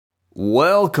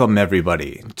Welcome,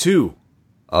 everybody, to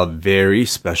a very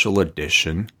special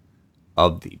edition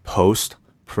of the Post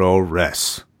Pro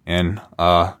Res. And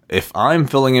if I'm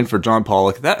filling in for John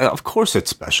Pollock, that of course it's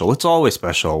special. It's always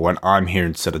special when I'm here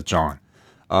instead of John.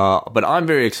 But I'm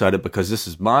very excited because this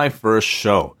is my first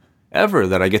show ever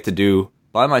that I get to do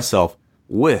by myself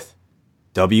with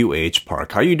W.H.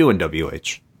 Park. How you doing,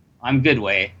 W.H.? I'm good,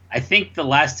 Way. I think the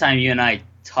last time you and I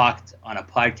talked on a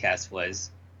podcast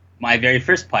was my very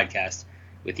first podcast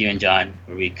with you and John,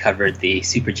 where we covered the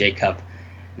Super J Cup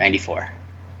 94.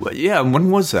 Well, yeah, when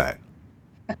was that?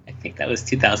 I think that was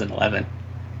 2011.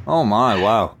 Oh my,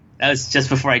 wow. That was just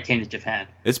before I came to Japan.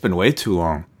 It's been way too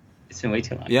long. It's been way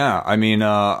too long. Yeah, I mean,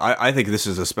 I think this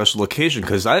is a special occasion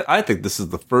because I think this is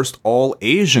the first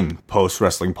all-Asian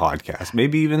post-wrestling podcast,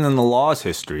 maybe even in the Law's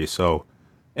history. So,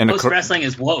 post-wrestling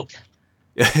is woke.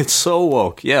 It's so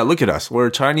woke. Yeah, look at us. We're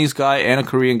a Chinese guy and a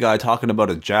Korean guy talking about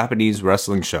a Japanese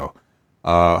wrestling show.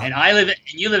 And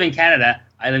you live in Canada.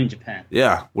 I live in Japan.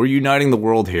 Yeah, we're uniting the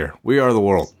world here. We are the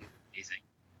world. Amazing.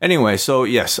 Anyway, so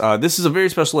yes, this is a very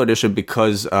special edition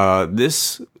because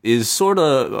this is sort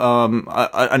of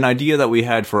an idea that we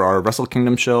had for our Wrestle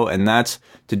Kingdom show, and that's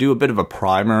to do a bit of a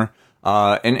primer.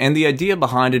 And the idea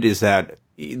behind it is that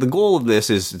the goal of this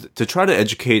is to try to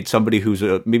educate somebody who's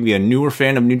maybe a newer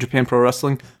fan of New Japan Pro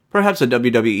Wrestling, perhaps a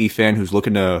WWE fan who's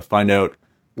looking to find out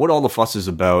what all the fuss is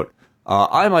about.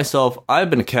 I've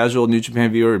been a casual New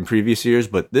Japan viewer in previous years,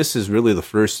 but this is really the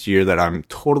first year that I'm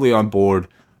totally on board.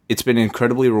 It's been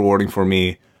incredibly rewarding for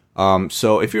me.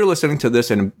 So if you're listening to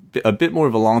this and a bit more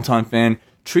of a longtime fan,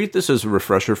 treat this as a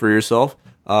refresher for yourself.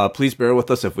 Please bear with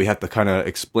us if we have to kind of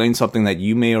explain something that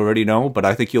you may already know, but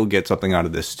I think you'll get something out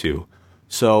of this too.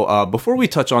 So before we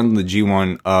touch on the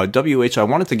G1, WH, I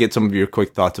wanted to get some of your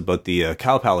quick thoughts about the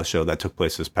Cow Palace show that took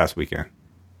place this past weekend.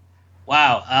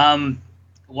 Wow.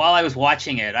 While I was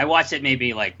watching it, I watched it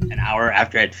maybe like an hour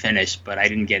after I'd finished, but I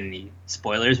didn't get any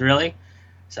spoilers really.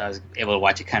 So I was able to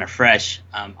watch it kind of fresh.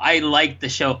 I liked the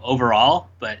show overall,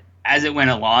 but as it went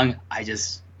along, I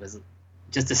just was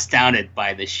astounded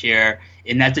by the sheer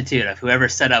ineptitude of whoever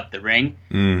set up the ring.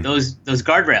 Those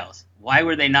guardrails, why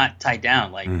were they not tied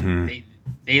down? Like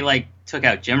they like took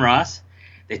out Jim Ross.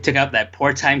 They took out that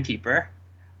poor timekeeper.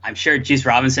 I'm sure Juice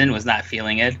Robinson was not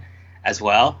feeling it as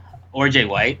well, or Jay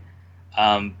White.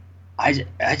 I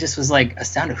just was like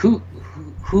astounded.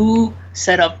 Who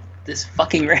set up this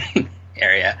fucking ring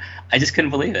area? I just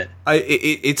couldn't believe it.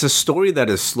 It's a story that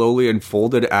has slowly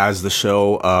unfolded as the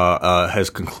show has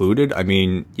concluded. I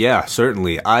mean, yeah,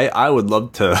 certainly. I would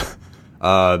love to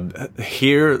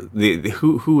hear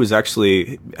who is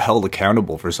actually held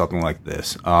accountable for something like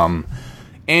this.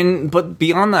 But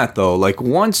beyond that, though, like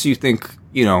once you think,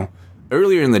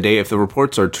 earlier in the day, if the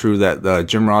reports are true that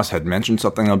Jim Ross had mentioned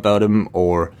something about him,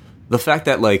 or the fact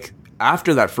that like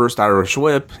after that first Irish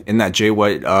whip in that Jay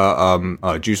White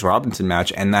Juice Robinson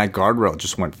match, and that guardrail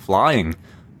just went flying,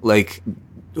 like,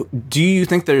 do you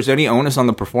think there's any onus on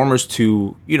the performers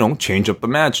to change up the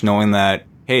match, knowing that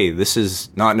hey, this is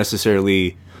not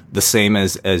necessarily the same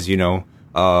as the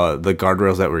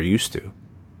guardrails that we're used to?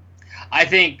 I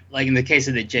think, like in the case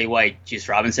of the Jay White Juice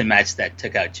Robinson match that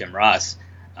took out Jim Ross,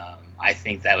 I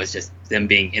think that was just them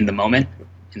being in the moment,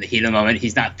 in the heat of the moment.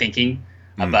 He's not thinking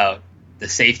about the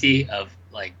safety of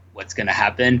like what's going to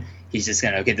happen. He's just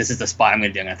going to, okay, this is the spot I'm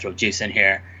going to do. I'm going to throw Juice in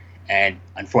here. And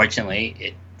unfortunately,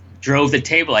 it drove the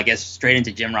table, I guess, straight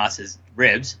into Jim Ross's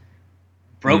ribs,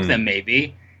 broke them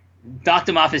maybe, knocked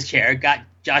him off his chair, got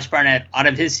Josh Barnett out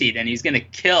of his seat, and he's going to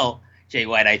kill Jay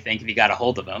White, I think, if he got a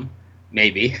hold of him,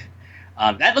 maybe.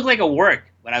 That looked like a work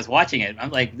when I was watching it. I'm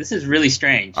like, this is really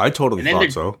strange. I totally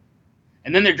thought so.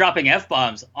 And then they're dropping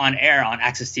F-bombs on air on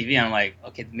AXS TV. And I'm like,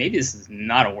 okay, maybe this is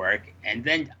not a work. And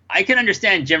then I can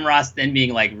understand Jim Ross then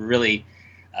being like really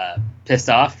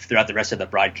pissed off throughout the rest of the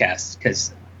broadcast.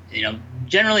 Because,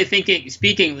 generally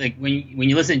speaking, like when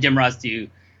you listen to Jim Ross do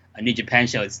a New Japan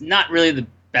show, it's not really the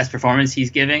best performance he's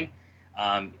giving.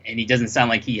 And he doesn't sound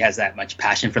like he has that much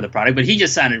passion for the product. But he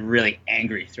just sounded really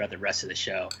angry throughout the rest of the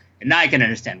show. And now I can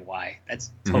understand why. That's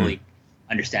totally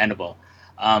understandable.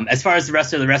 As far as the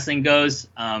rest of the wrestling goes,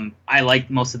 I liked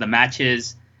most of the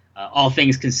matches. All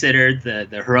things considered, the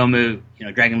Hiromu,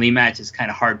 Dragon Lee match is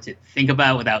kind of hard to think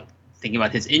about without thinking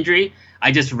about his injury.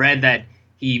 I just read that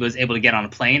he was able to get on a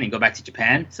plane and go back to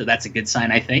Japan, so that's a good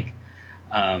sign, I think.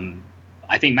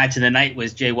 I think match of the night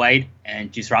was Jay White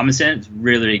and Juice Robinson. It's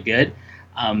really, really good.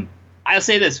 I'll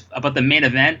say this about the main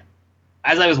event.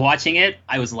 As I was watching it,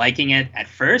 I was liking it at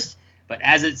first, but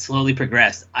as it slowly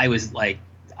progressed, I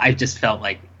just felt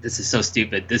like this is so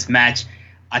stupid. This match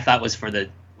I thought was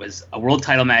a world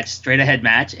title match, straight ahead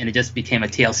match, and it just became a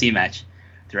TLC match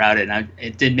throughout it, and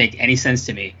it didn't make any sense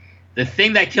to me. The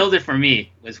thing that killed it for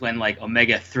me was when like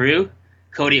Omega threw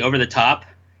Cody over the top,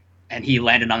 and he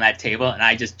landed on that table, and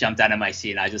I just jumped out of my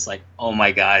seat, and I was just like, oh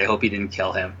my god, I hope he didn't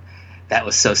kill him. That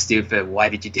was so stupid. Why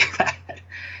did you do that?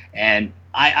 And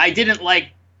I didn't like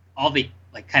all the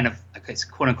like kind of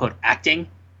quote unquote acting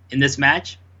in this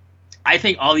match. I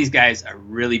think all these guys are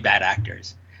really bad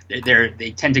actors.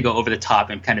 They tend to go over the top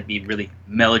and kind of be really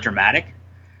melodramatic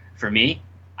for me.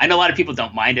 I know a lot of people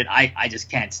don't mind it. I just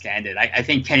can't stand it. I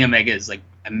think Kenny Omega is like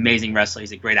amazing wrestler.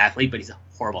 He's a great athlete, but he's a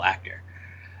horrible actor.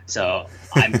 So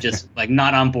I'm just like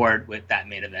not on board with that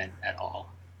main event at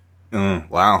all.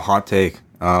 Wow, hot take.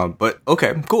 But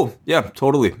okay, cool. Yeah,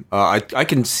 totally. I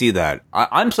can see that.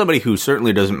 I'm somebody who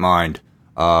certainly doesn't mind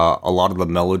a lot of the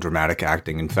melodramatic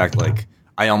acting. In fact, like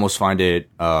I almost find it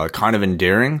kind of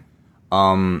endearing.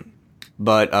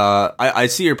 But I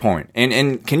see your point.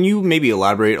 And can you maybe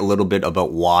elaborate a little bit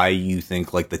about why you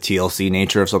think like the TLC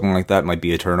nature of something like that might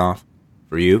be a turnoff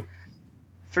for you?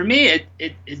 For me,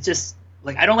 it just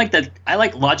like I don't like that. I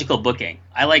like logical booking.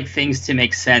 I like things to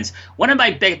make sense. One of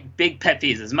my big pet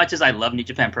peeves, as much as I love New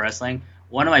Japan Pro Wrestling,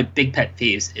 one of my big pet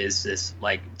peeves is this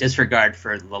like disregard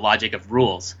for the logic of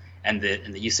rules and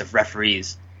the use of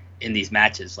referees in these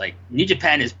matches. Like New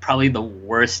Japan is probably the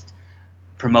worst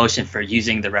promotion for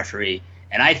using the referee.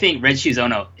 And I think Red Shoes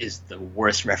Ono is the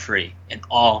worst referee in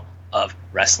all of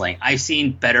wrestling. I've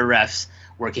seen better refs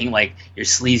working like your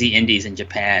sleazy indies in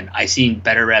Japan. I've seen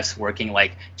better refs working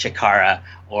like Chikara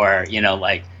or,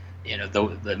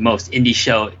 the most indie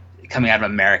show coming out of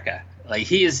America. Like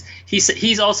he's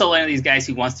also one of these guys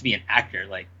who wants to be an actor.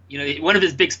 Like, one of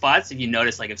his big spots, if you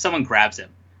notice, like if someone grabs him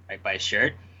right by his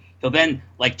shirt, he'll then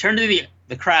like turn to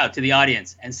the crowd, to the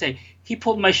audience and say, he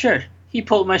pulled my shirt. He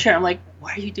pulled my shirt. I'm like,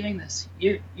 why are you doing this?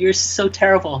 You're so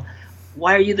terrible.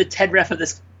 Why are you the TED ref of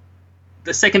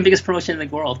the second biggest promotion in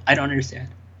the world? I don't understand.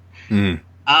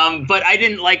 But I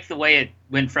didn't like the way it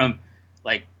went from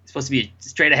like supposed to be a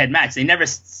straight ahead match. They never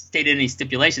stated any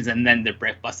stipulations, and then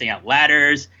they're busting out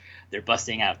ladders, they're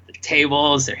busting out the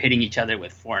tables, they're hitting each other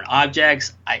with foreign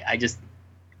objects. I just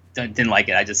didn't like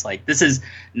it. I just like, this is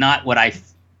not what I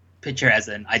picture as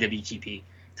an IWGP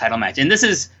title match, and this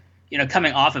is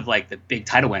coming off of like the big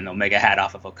title win Omega had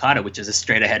off of Okada, which is a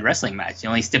straight ahead wrestling match. The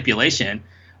only stipulation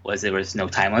was there was no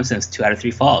time limits and it was 2 out of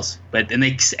 3 falls. But then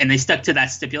they stuck to that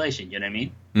stipulation. You know what I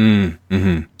mean?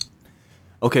 Mm-hmm.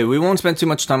 Okay, we won't spend too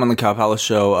much time on the Cow Palace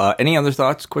show. Any other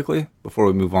thoughts quickly before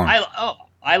we move on?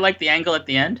 I like the angle at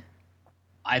the end.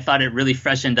 I thought it really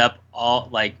freshened up all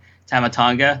like Tama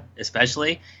Tonga,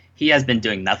 especially. He has been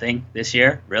doing nothing this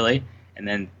year, really, and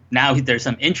then now there's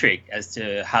some intrigue as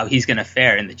to how he's going to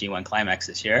fare in the G1 Climax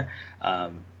this year.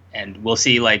 And we'll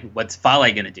see, like, what's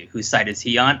Fale going to do? Whose side is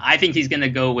he on? I think he's going to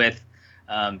go with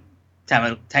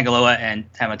Tangaloa and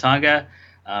Tama Tonga.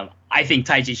 I think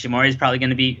Taiji Ishimori is probably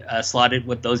going to be slotted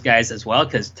with those guys as well,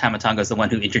 because Tama Tonga is the one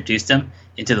who introduced him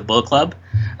into the Bullet Club.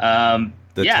 Tongan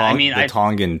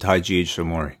Taiji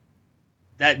Ishimori.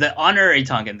 The honorary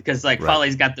Tongan, because like right.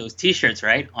 Fale's got those T-shirts,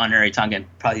 right? Honorary Tongan.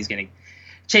 Probably he's going to...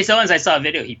 Chase Owens, I saw a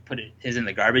video. He put his in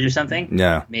the garbage or something.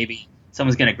 Yeah. Maybe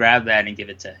someone's going to grab that and give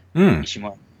it to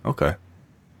Ishimori. Okay.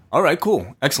 All right,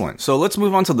 cool. Excellent. So let's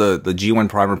move on to the G1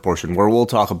 primer portion, where we'll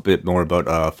talk a bit more about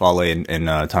Fale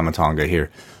and Tama Tonga here.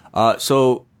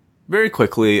 So very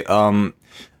quickly, the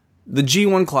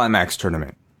G1 Climax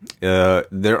tournament.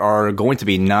 There are going to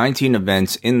be 19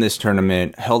 events in this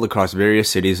tournament held across various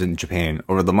cities in Japan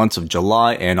over the months of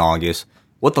July and August,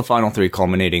 with the final 3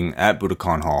 culminating at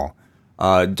Budokan Hall.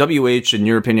 WH, in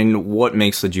your opinion, what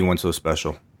makes the G1 so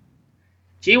special?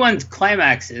 G1's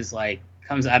Climax is like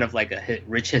comes out of like a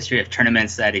rich history of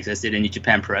tournaments that existed in New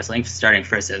Japan Pro Wrestling, starting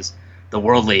first as the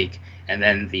World League, and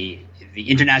then the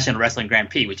International Wrestling Grand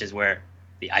Prix, which is where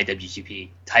the IWGP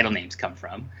title names come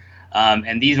from.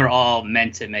 And these were all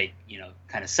meant to make,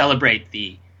 kind of celebrate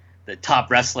the top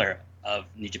wrestler of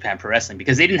New Japan Pro Wrestling,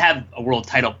 because they didn't have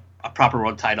a proper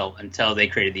world title until they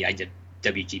created the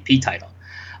IWGP title.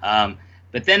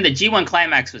 But then the G1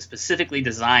 Climax was specifically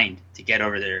designed to get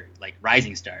over their like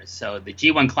rising stars. So the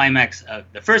G1 Climax,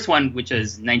 the first one, which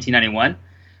was 1991,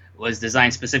 was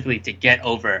designed specifically to get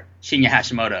over Shinya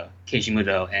Hashimoto, Keiji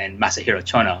Muto, and Masahiro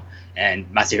Chono.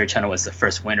 And Masahiro Chono was the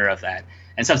first winner of that.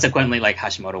 And subsequently, like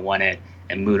Hashimoto won it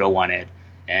and Muto won it,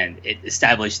 and it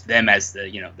established them as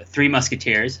the Three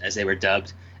Musketeers, as they were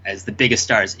dubbed, as the biggest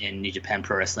stars in New Japan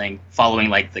Pro Wrestling, following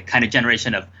like the kind of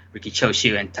generation of Riki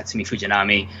Choshu and Tatsumi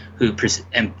Fujinami,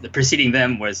 and preceding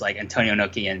them was like Antonio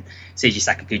Inoki and Seiji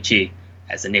Sakaguchi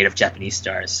as the native Japanese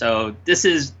stars. So the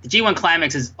G1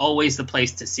 Climax is always the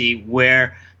place to see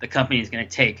where the company is going to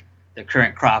take the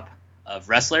current crop of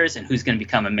wrestlers and who's going to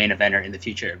become a main eventer in the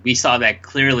future. We saw that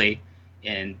clearly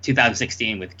in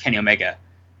 2016 with Kenny Omega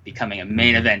becoming a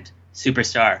main event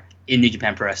superstar in New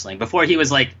Japan Pro Wrestling. Before he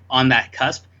was like on that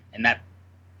cusp, and that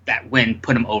win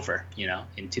put him over,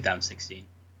 in 2016.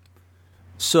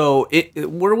 So,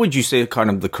 where would you say kind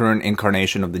of the current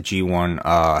incarnation of the G1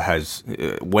 has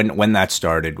when that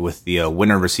started with the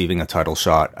winner receiving a title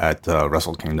shot at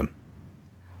Wrestle Kingdom?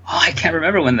 Oh, I can't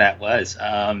remember when that was.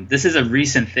 This is a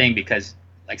recent thing because,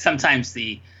 like, sometimes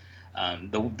the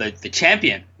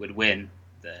champion would win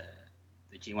the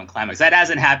G1 Climax. That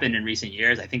hasn't happened in recent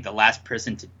years. I think the last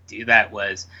person to do that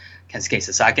was Kensuke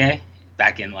Sasaki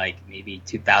back in like maybe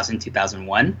 2000,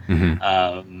 2001.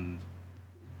 Mm-hmm.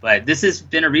 But this has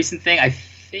been a recent thing. I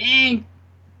think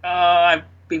I'm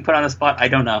being put on the spot. I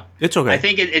don't know. It's okay. I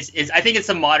think it's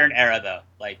a modern era though,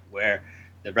 like where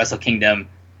the Wrestle Kingdom,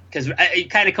 because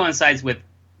it kind of coincides with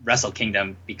Wrestle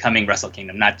Kingdom becoming Wrestle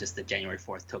Kingdom, not just the January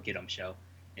 4th Tokyo Dome show.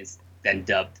 It's then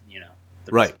dubbed,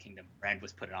 the Wrestle Kingdom brand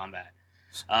was put on that.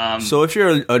 So if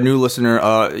you're a new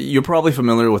listener, you're probably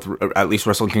familiar with at least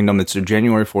Wrestle Kingdom. It's their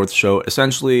January 4th show.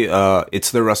 Essentially,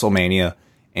 it's their WrestleMania,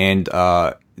 and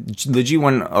the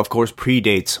G1, of course,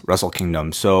 predates Wrestle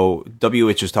Kingdom. So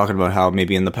WH is talking about how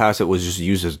maybe in the past it was just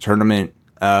used as a tournament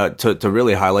to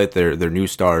really highlight their new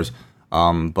stars.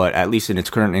 But at least in its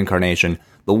current incarnation,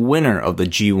 the winner of the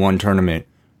G1 tournament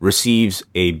receives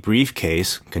a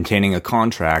briefcase containing a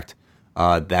contract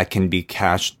that can be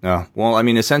cashed.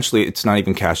 Essentially, it's not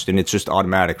even cashed in. It's just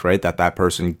automatic, right? That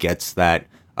person gets that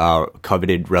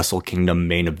coveted Wrestle Kingdom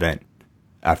main event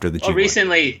after the G1. Well,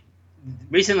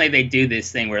 recently they do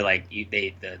this thing where like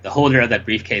the holder of that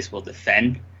briefcase will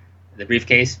defend the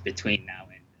briefcase between now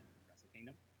and Wrestle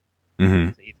Kingdom. Mm-hmm.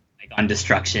 So either like on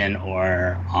Destruction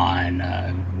or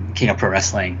on King of Pro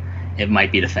Wrestling, it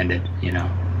might be defended.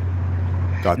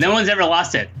 Gotcha. No one's ever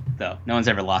lost it though. No one's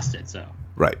ever lost it. So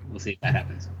right. We'll see if that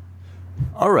happens.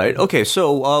 All right. Okay.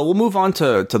 So we'll move on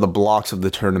to the blocks of the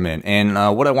tournament. And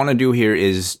what I want to do here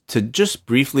is to just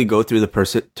briefly go through the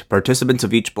participants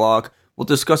of each block. We'll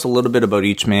discuss a little bit about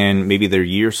each man, maybe their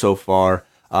year so far.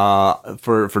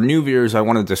 For new viewers, I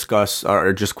want to discuss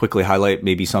or just quickly highlight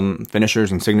maybe some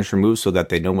finishers and signature moves so that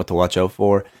they know what to watch out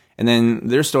for. And then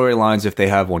their storylines if they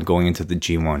have one going into the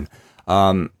G1.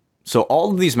 So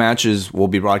all of these matches will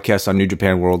be broadcast on New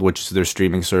Japan World, which is their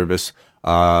streaming service.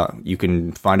 You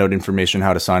can find out information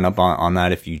how to sign up on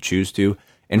that if you choose to.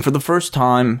 And for the first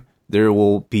time, there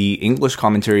will be English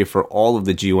commentary for all of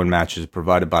the G1 matches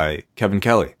provided by Kevin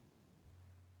Kelly.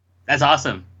 That's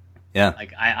awesome. Yeah.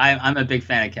 Like I'm a big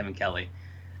fan of Kevin Kelly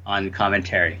on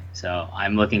commentary. So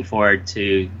I'm looking forward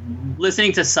to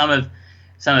listening to some of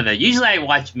it. Usually I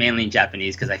watch mainly in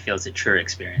Japanese because I feel it's a truer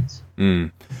experience.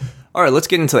 All right, let's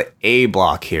get into the A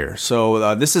block here.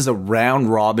 So this is a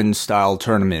round-robin style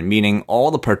tournament, meaning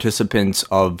all the participants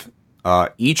of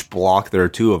each block, there are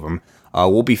two of them,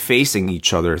 will be facing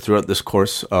each other throughout this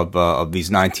course of these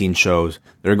 19 shows.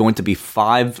 There are going to be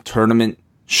 5 tournament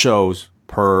shows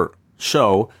per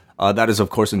show. That is, of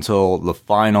course, until the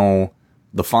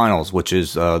finals, which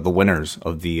is the winners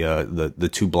of the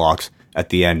two blocks at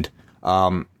the end.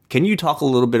 Can you talk a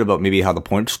little bit about maybe how the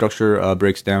point structure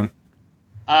breaks down?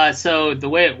 So the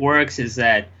way it works is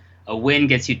that a win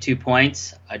gets you 2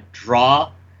 points, a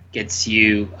draw gets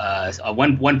you a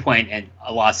one point, and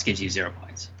a loss gives you 0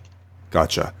 points.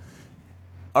 Gotcha.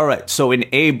 All right, so in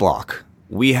A block,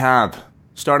 we have,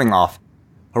 starting off,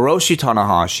 Hiroshi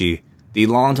Tanahashi, the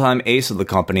longtime ace of the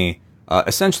company.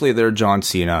 Essentially, they're John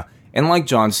Cena. And like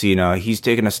John Cena, he's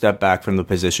taken a step back from the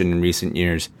position in recent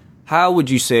years. How would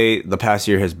you say the past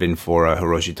year has been for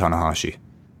Hiroshi Tanahashi?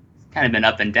 Kind of been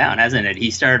up and down, hasn't it?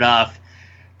 He started off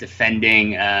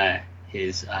defending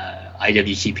his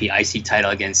IWGP IC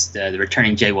title against the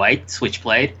returning Jay White,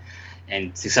 Switchblade,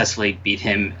 and successfully beat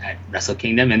him at Wrestle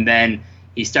Kingdom. And then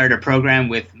he started a program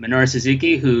with Minoru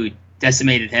Suzuki, who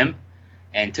decimated him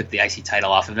and took the IC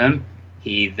title off of him.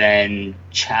 He then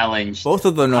challenged both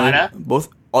of them. Okada.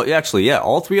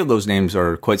 All 3 of those names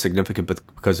are quite significant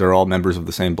because they're all members of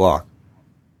the same block.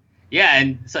 Yeah,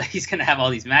 and so he's going to have all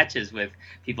these matches with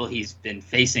people he's been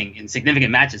facing in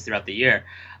significant matches throughout the year.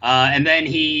 And then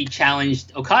he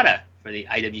challenged Okada for the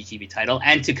IWGP title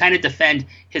and to kind of defend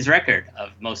his record of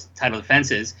most title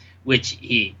defenses, which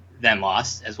he then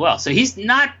lost as well. So he's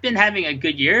not been having a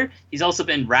good year. He's also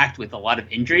been racked with a lot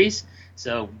of injuries.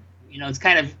 So, it's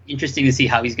kind of interesting to see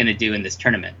how he's going to do in this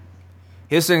tournament.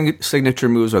 His signature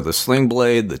moves are the Sling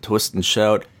Blade, the Twist and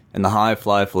Shout, and the High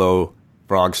Fly Flow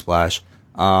Frog Splash.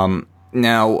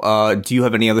 Now, do you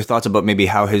have any other thoughts about maybe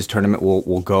how his tournament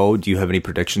will go? Do you have any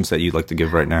predictions that you'd like to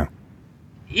give right now?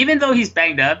 even though he's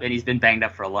banged up and he's been banged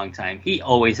up for a long time, he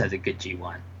always has a good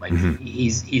G1. Like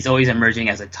he's always emerging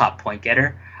as a top point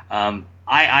getter.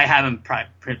 I have him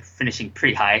finishing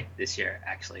pretty high this year,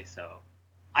 actually. So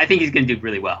I think he's going to do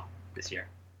really well this year.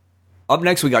 Up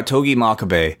next, we got Togi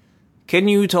Makabe. Can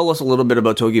you tell us a little bit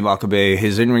about Togi Makabe,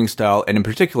 his in-ring style, and in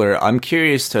particular, I'm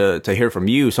curious to hear from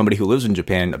you, somebody who lives in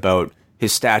Japan, about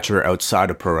his stature outside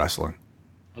of pro wrestling.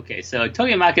 Okay, so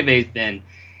Togi Makabe's been,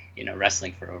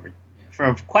 wrestling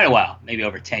for quite a while, maybe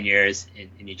over 10 years in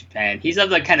New Japan. He's of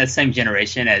the kind of same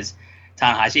generation as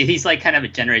Tanahashi. He's like kind of a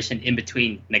generation in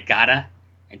between Nagata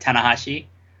and Tanahashi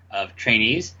of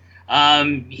trainees.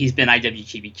 He's been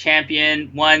IWGP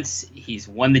champion once. He's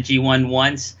won the G1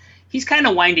 once. He's kind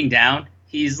of winding down.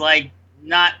 He's like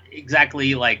not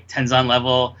exactly like Tenzan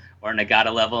level or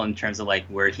Nagata level in terms of like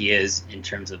where he is in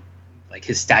terms of like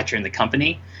his stature in the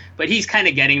company, but he's kind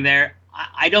of getting there.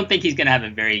 I don't think he's going to have a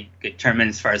very good tournament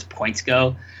as far as points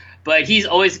go, but he's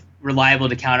always reliable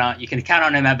to count on. You can count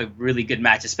on him to have a really good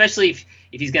match, especially if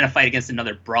he's going to fight against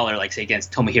another brawler, like say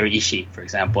against Tomohiro Ishii, for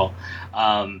example.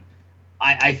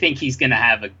 I think he's going to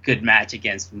have a good match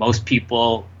against most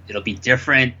people. It'll be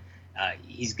different.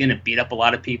 He's going to beat up a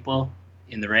lot of people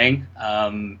in the ring.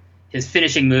 His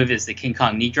finishing move is the King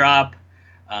Kong knee drop.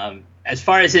 As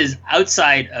far as his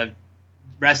outside of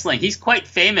wrestling, he's quite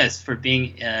famous for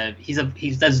being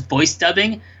he does voice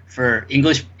dubbing for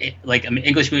English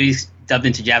movies dubbed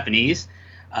into Japanese.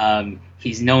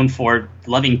 He's known for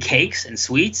loving cakes and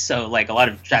sweets, so like a lot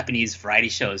of Japanese variety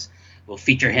shows will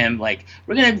feature him. Like,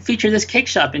 we're gonna feature this cake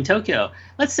shop in Tokyo.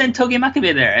 Let's send Togi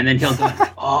Makabe there, and then he'll go,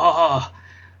 oh,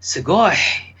 sugoi,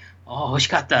 oh,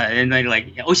 oshikatta, and then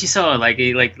like oshiso, like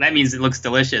that means it looks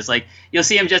delicious. Like you'll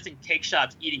see him just in cake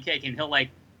shops eating cake, and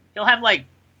he'll have like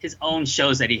his own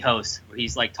shows that he hosts where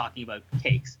he's like talking about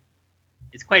cakes.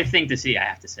 It's quite a thing to see, I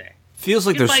have to say. Feels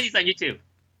like you can find these on YouTube.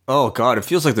 Oh God, it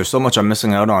feels like there's so much I'm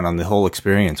missing out on the whole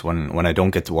experience when I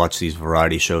don't get to watch these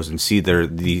variety shows and see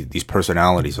these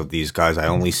personalities of these guys. I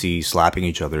only see slapping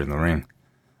each other in the ring.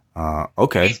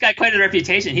 Okay. He's got quite a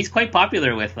reputation. He's quite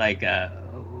popular with like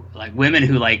women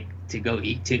who like to go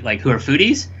eat who are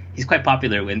foodies. He's quite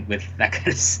popular with that kind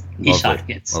of niche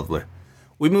audience. Lovely.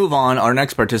 We move on. Our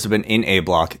next participant in A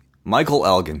Block, Michael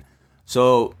Elgin.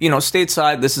 So,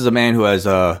 stateside, this is a man who has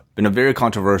been a very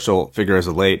controversial figure as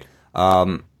of late.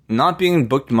 Not being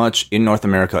booked much in North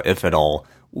America, if at all.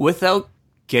 Without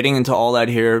getting into all that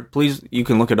here, please, you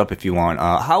can look it up if you want.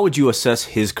 How would you assess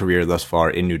his career thus far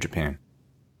in New Japan?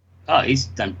 Oh, he's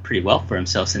done pretty well for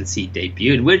himself since he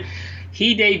debuted. When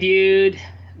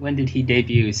did he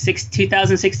debut?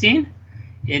 2016?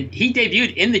 He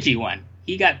debuted in the G1.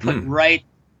 He got put right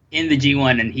in the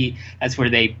G1, and that's where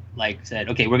they said,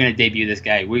 okay, we're going to debut this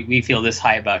guy. We feel this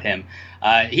high about him.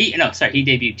 He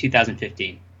debuted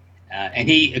 2015. And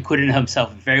he acquitted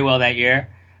himself very well that year,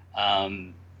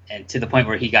 and to the point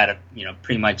where he got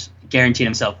pretty much guaranteed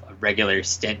himself a regular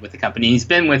stint with the company. He's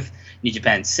been with New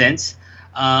Japan since.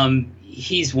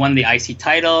 He's won the IC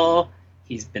title.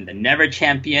 He's been the Never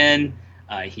champion.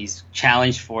 He's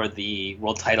challenged for the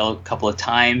world title a couple of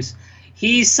times.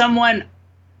 He's someone,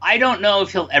 I don't know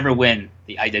if he'll ever win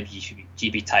the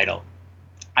IWGP title.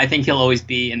 I think he'll always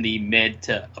be in the mid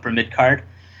to upper mid card,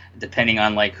 depending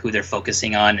on who they're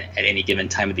focusing on at any given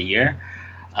time of the year.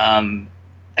 Again,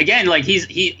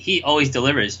 he always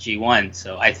delivers G1,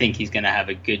 so I think he's going to have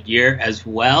a good year as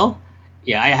well.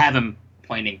 Yeah, I have him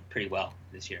pointing pretty well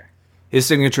this year. His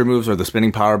signature moves are the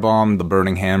spinning powerbomb, the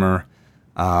burning hammer,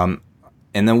 and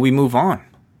then we move on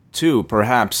to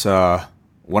perhaps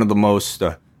one of the most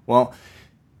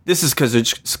this is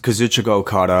Kazuchika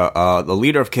Okada, the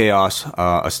leader of Chaos,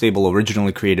 a stable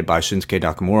originally created by Shinsuke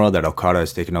Nakamura that Okada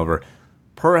has taken over.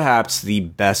 Perhaps the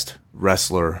best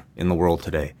wrestler in the world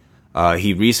today.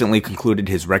 He recently concluded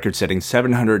his record-setting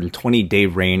 720-day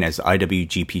reign as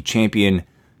IWGP champion.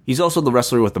 He's also the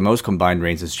wrestler with the most combined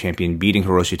reigns as champion, beating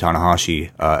Hiroshi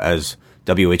Tanahashi, as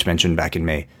WH mentioned back in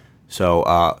May.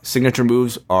 So, signature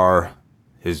moves are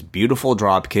his beautiful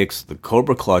drop kicks, the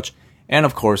Cobra Clutch, and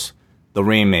of course, the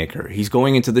Rainmaker. He's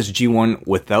going into this G1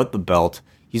 without the belt.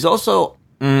 He's also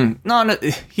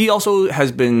he also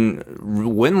has been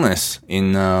winless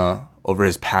in over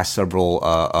his past several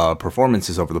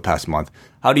performances over the past month.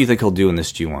 How do you think he'll do in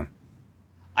this G1?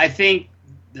 I think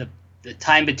the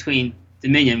time between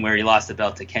Dominion, where he lost the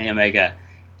belt to Kenny Omega,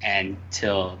 and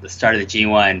till the start of the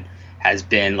G1 has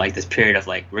been this period of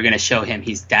we're going to show him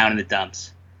he's down in the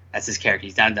dumps. That's his character.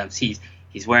 He's down in the dumps.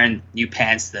 He's wearing new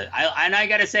pants. And I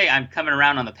gotta say, I'm coming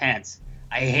around on the pants.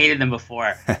 I hated them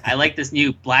before. I like this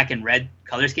new black and red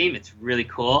color scheme. It's really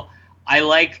cool. I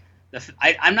like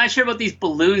I'm not sure about these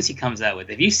balloons he comes out with.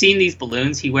 Have you seen these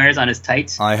balloons he wears on his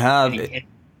tights? I have.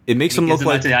 It makes him look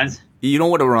like. You know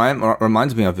what it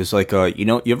reminds me of is like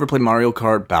you ever play Mario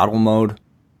Kart Battle Mode?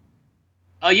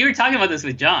 Oh, you were talking about this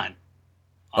with John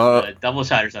on the double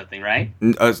shot or something, right?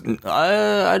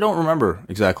 I don't remember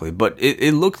exactly, but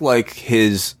it looked like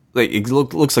his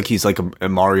looks like he's like a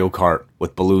Mario Kart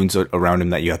with balloons around him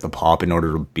that you have to pop in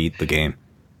order to beat the game.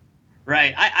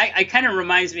 Right. I kind of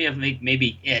reminds me of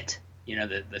maybe It,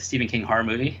 the Stephen King horror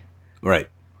movie. Right.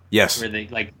 Yes. Where they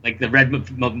like the red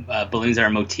balloons are a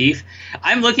motif.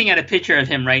 I'm looking at a picture of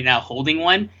him right now holding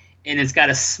one, and it's got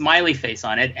a smiley face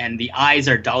on it, and the eyes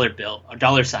are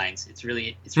dollar signs. It's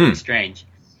really strange.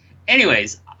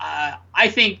 Anyways, I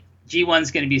think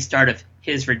G1's going to be the start of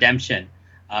his redemption,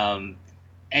 and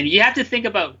you have to think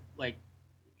about like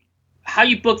how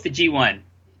you book the G1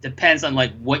 depends on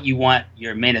like what you want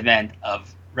your main event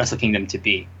of Wrestle Kingdom to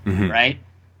be, right?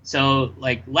 So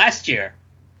like last year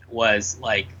was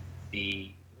like who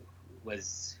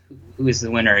was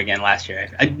the winner again last year?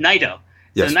 Naito.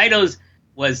 Yes. So Naito's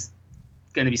was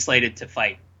going to be slated to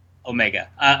fight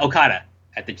Okada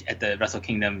at the Wrestle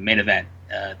Kingdom main event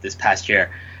this past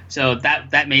year. So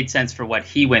that made sense for what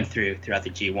he went throughout the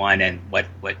G1 and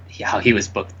how he was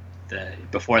booked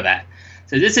before that.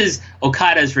 So this is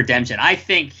Okada's redemption. I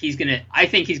think he's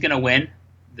gonna win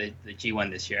the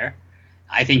G1 this year.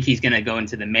 I think he's gonna go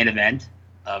into the main event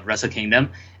of Wrestle Kingdom,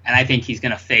 and I think he's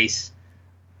gonna face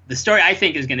the story. I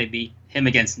think is gonna be him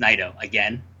against Naito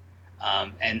again,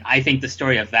 and I think the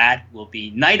story of that will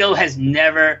be Naito has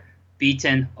never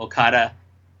beaten Okada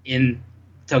in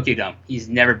Tokyo Dome. He's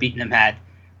never beaten him at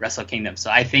Wrestle Kingdom.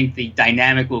 So I think the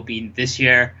dynamic will be this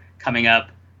year coming up.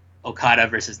 Okada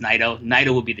versus Naito. Naito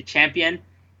will be the champion.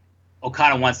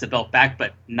 Okada wants the belt back,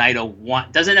 but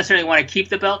Naito doesn't necessarily want to keep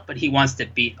the belt, but he wants to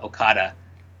beat Okada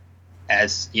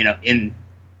as in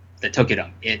the Tokyo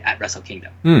Dome at Wrestle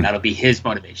Kingdom. That'll be his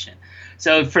motivation.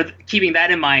 So for keeping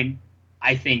that in mind,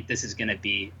 I think this is going to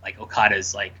be like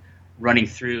Okada's like running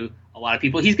through a lot of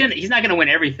people. He's not gonna win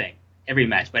every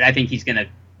match, but I think he's gonna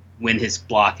win his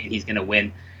block and he's gonna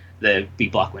win the B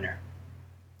block winner.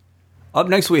 Up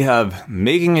next, we have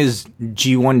making his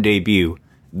G1 debut,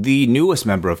 the newest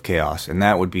member of Chaos, and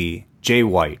that would be Jay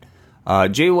White.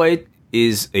 Jay White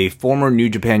is a former New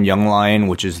Japan Young Lion,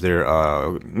 which is their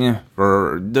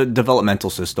for the developmental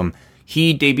system.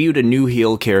 He debuted a new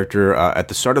heel character at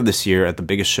the start of this year at the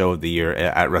biggest show of the year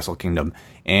at Wrestle Kingdom.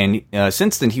 And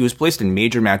since then, he was placed in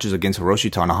major matches against Hiroshi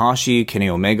Tanahashi, Kenny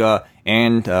Omega,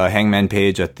 and Hangman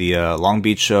Page at the Long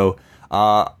Beach show.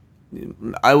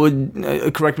 I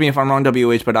would, correct me if I'm wrong,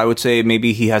 WH, but I would say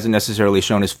maybe he hasn't necessarily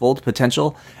shown his full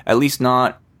potential, at least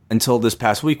not until this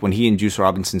past week when he and Juice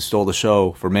Robinson stole the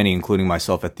show for many, including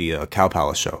myself at the Cow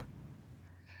Palace show.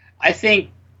 I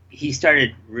think he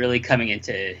started really coming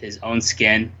into his own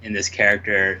skin in this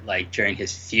character, like during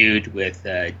his feud with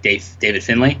David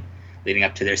Finlay, leading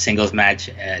up to their singles match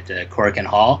at Korakuen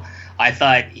Hall. I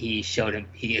thought he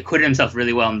acquitted himself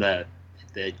really well in the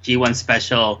G1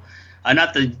 special.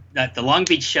 Not the Long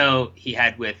Beach show he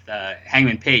had with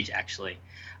Hangman Page, actually.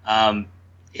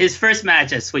 His first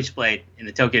match as Switchblade in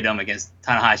the Tokyo Dome against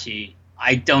Tanahashi,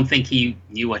 I don't think he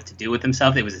knew what to do with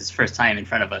himself. It was his first time in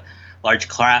front of a large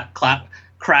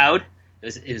crowd. It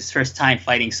was his first time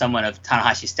fighting someone of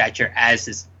Tanahashi's stature as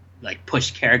his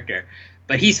push character.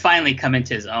 But he's finally come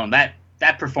into his own. That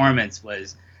performance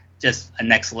was just a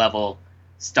next level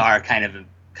star kind of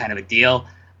a deal.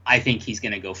 I think he's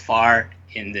going to go far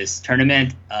in this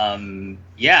tournament. I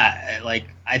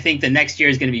think the next year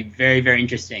is going to be very, very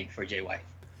interesting for Jay White.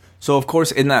 So, of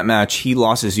course, in that match, he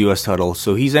lost his U.S. title,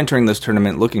 so he's entering this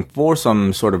tournament looking for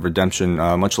some sort of redemption,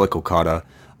 much like Okada.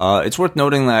 It's worth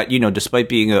noting that, despite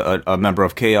being a member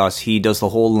of Chaos, he does the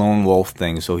whole lone wolf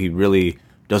thing, so he really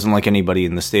doesn't like anybody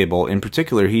in the stable. In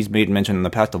particular, he's made mention in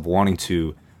the past of wanting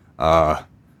to,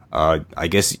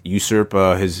 usurp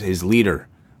his leader.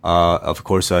 Of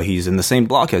course, he's in the same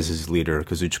block as his leader,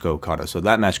 Kazuchika Okada, so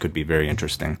that match could be very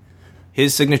interesting.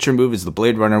 His signature move is the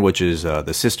Blade Runner, which is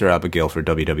the Sister Abigail for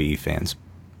WWE fans.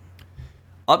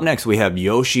 Up next, we have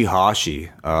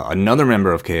Yoshihashi, another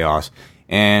member of Chaos,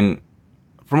 and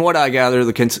from what I gather,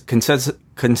 the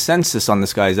consensus on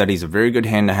this guy is that he's a very good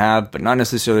hand to have, but not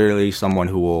necessarily someone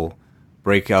who will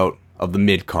break out of the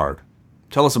mid-card.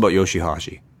 Tell us about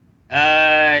Yoshihashi.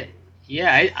 I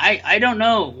don't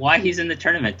know why he's in the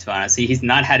tournament, to be honest. He's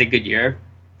not had a good year.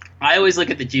 I always look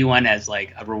at the G1 as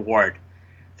like a reward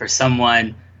for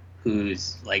someone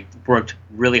who's worked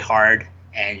really hard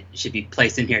and should be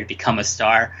placed in here to become a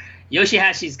star.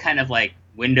 Yoshihashi's kind of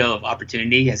window of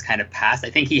opportunity has kind of passed. I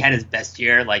think he had his best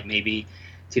year maybe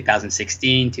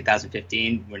 2016,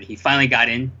 2015, when he finally got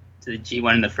into the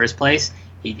G1 in the first place.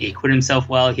 He quit himself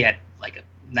well. He had like a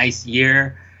nice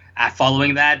year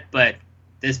following that, but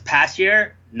this past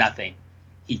year, nothing.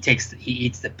 He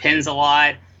eats the pins a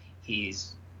lot.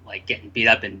 He's like getting beat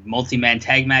up in multi-man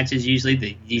tag matches. Usually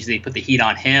they put the heat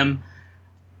on him.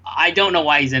 I don't know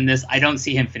why he's in this. I don't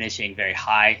see him finishing very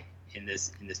high in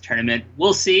this tournament.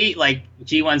 We'll see. Like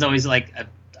G1's always like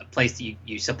a place that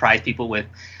you surprise people with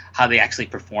how they actually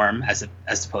perform as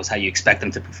opposed to how you expect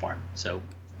them to perform. So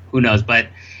who knows? But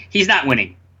he's not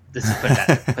winning. This is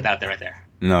put out there right there.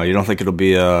 No, you don't think it'll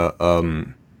be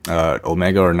Omega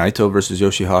or Naito versus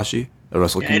Yoshihashi at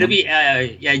Wrestle Kingdom? It'll be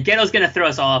Geto's gonna throw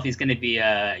us all off. He's gonna be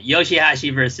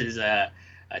Yoshihashi versus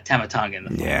Tama Tonga in the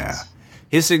finals. Yeah.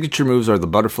 His signature moves are the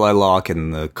butterfly lock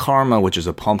and the karma, which is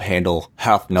a pump handle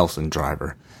half Nelson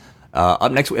driver.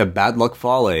 Up next, we have Bad Luck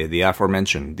Fale, the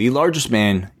aforementioned, the largest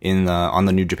man on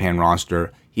the New Japan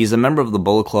roster. He's a member of the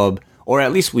Bullet Club, or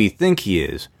at least we think he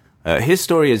is. His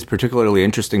story is particularly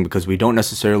interesting because we don't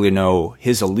necessarily know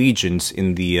his allegiance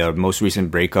in the most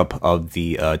recent breakup of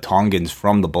the Tongans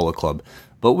from the Bullet Club,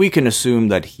 but we can assume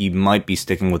that he might be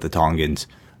sticking with the Tongans.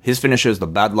 His finisher is the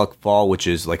Bad Luck Fall, which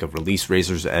is like a release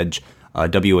Razor's Edge.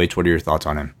 WH, what are your thoughts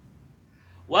on him?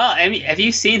 Well, I mean, have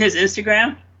you seen his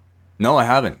Instagram? No, I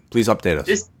haven't. Please update us.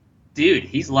 This dude,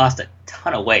 he's lost a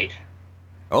ton of weight.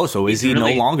 Oh, so is he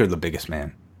really, no longer the biggest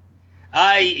man?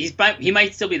 He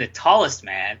might still be the tallest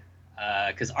man,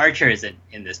 because Archer isn't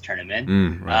in this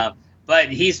tournament. Right.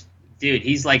 But he's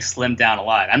like slimmed down a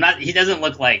lot. He doesn't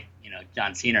look like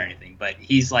John Cena or anything, but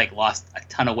he's like lost a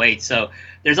ton of weight. So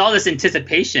there's all this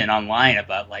anticipation online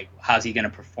about like how's he going to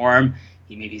perform.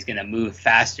 Maybe he's going to move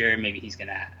faster. Maybe he's going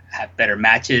to have better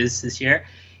matches this year.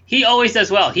 He always does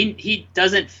well. He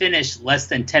doesn't finish less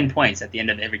than 10 points at the end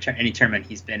of any tournament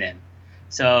he's been in.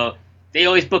 So they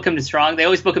always book him strong. They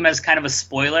always book him as kind of a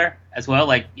spoiler as well.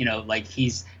 Like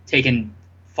he's taken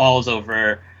falls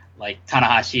over like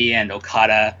Tanahashi and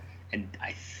Okada and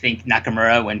I think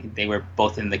Nakamura when they were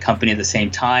both in the company at the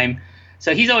same time.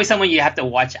 So he's always someone you have to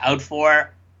watch out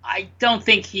for. I don't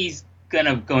think he's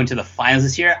gonna go into the finals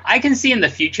this year. I can see in the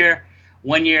future,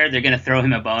 one year they're gonna throw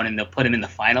him a bone and they'll put him in the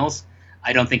finals.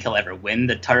 I don't think he'll ever win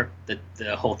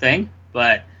the whole thing,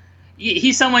 but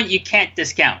he's someone you can't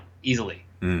discount easily.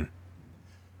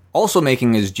 Also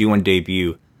making his G1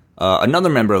 debut, another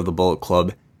member of the Bullet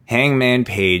Club, Hangman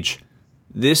Page.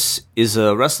 This is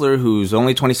a wrestler who's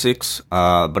only 26,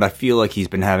 but I feel like he's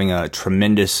been having a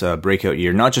tremendous breakout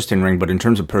year, not just in ring, but in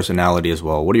terms of personality as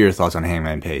well. What are your thoughts on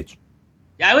Hangman Page?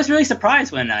 Yeah, I was really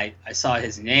surprised when I saw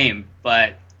his name,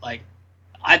 but like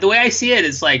the way I see it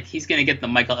is like he's going to get the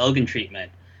Michael Elgin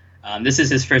treatment. This is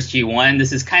his first G1.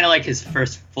 This is kind of like his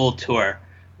first full tour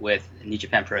with New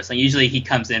Japan Pro Wrestling. Usually he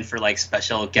comes in for like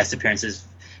special guest appearances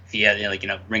via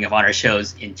Ring of Honor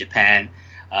shows in Japan,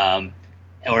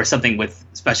 or something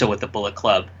special with the Bullet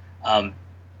Club.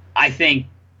 I think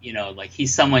like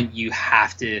he's someone you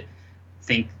have to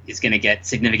think is going to get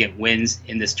significant wins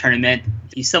in this tournament.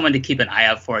 He's someone to keep an eye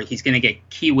out for. He's going to get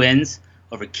key wins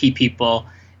over key people,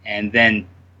 and then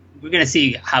we're going to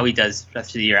see how he does the rest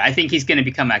of the year. I think he's going to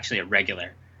become actually a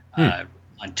regular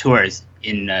on tours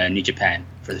in New Japan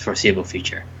for the foreseeable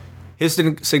future. His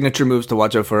signature moves to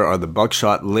watch out for are the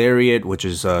Buckshot Lariat, which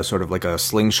is sort of like a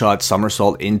slingshot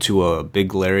somersault into a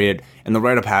big lariat, and the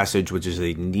Rite of Passage, which is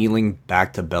a kneeling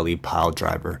back-to-belly pile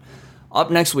driver. Up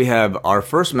next, we have our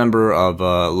first member of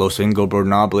Los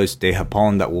Ingobernables de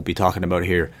Japón that we'll be talking about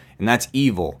here, and that's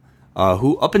Evil,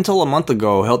 who up until a month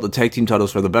ago held the tag team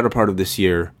titles for the better part of this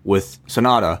year with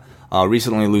Sonata,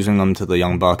 recently losing them to the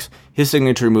Young Bucks. His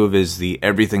signature move is the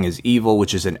Everything is Evil,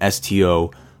 which is an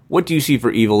STO. What do you see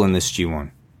for Evil in this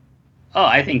G1? Oh,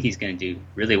 I think he's going to do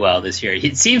really well this year.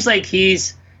 It seems like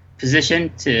he's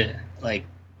positioned to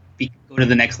go to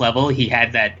the next level. He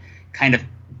had that kind of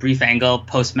brief angle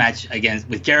post-match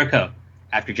with Jericho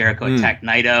after Jericho attacked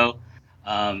Naito.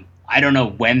 I don't know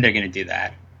when they're going to do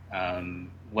that.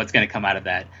 What's going to come out of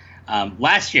that?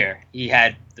 Last year, he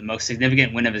had the most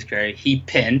significant win of his career. He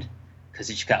pinned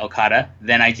Kazuchika Okada,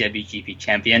 then IWGP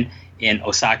champion, in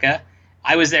Osaka.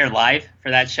 I was there live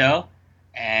for that show,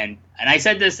 and I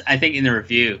said this, I think, in the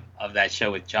review of that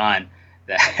show with John,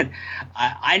 that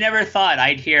I never thought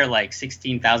I'd hear like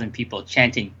 16,000 people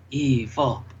chanting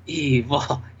 "Evil,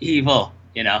 evil, evil,"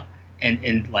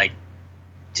 and like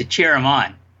to cheer him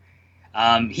on.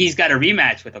 He's got a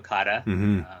rematch with Okada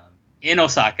in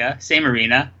Osaka, same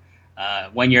arena,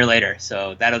 1 year later.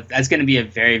 So that's going to be a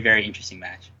very, very interesting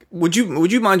match. Would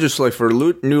you mind just like for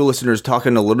new listeners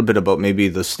talking a little bit about maybe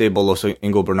the stable Los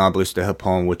Ingobernables de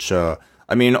Japón, which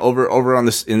I mean, over on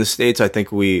this in the States, I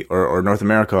think or North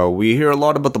America, we hear a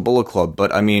lot about the Bullet Club.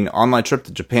 But I mean, on my trip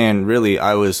to Japan, really,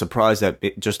 I was surprised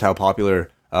at just how popular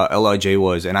LIJ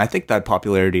was, and I think that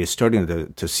popularity is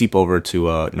starting to seep over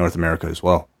to North America as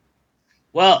well.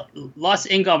 Well, Los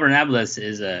Ingobernables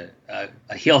is a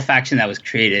heel faction that was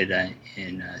created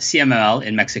in CMLL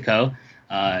in Mexico.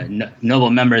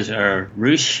 Notable members are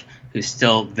Rush, who's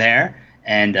still there,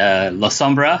 and La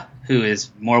Sombra, who is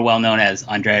more well known as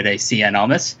Andrade Cien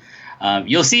Almas.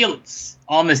 You'll see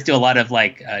Almas do a lot of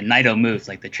like Naito moves,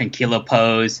 like the Tranquilo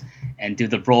pose, and do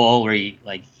the roll where he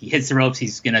hits the ropes.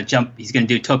 He's gonna jump. He's gonna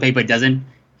do tope, but doesn't.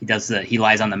 He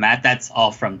lies on the mat. That's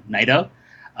all from Naito.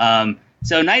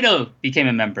 So Naito became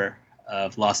a member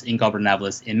of Los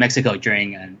Ingobernables in Mexico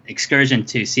during an excursion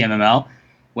to CMML.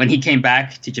 When he came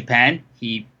back to Japan,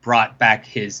 he brought back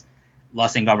his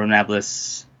Los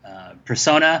Ingobernables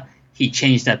persona. He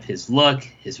changed up his look,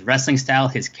 his wrestling style,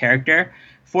 his character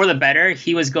for the better.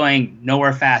 He was going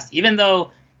nowhere fast, even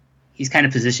though he's kind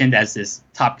of positioned as this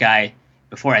top guy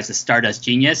before as a Stardust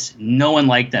genius. No one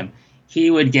liked him.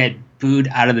 He would get booed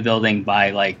out of the building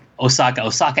by like Osaka.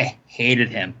 Osaka hated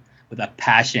him with a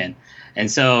passion.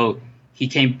 And so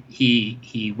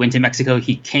he went to Mexico.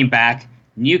 He came back,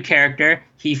 new character.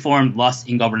 He formed Los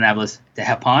Ingobernables de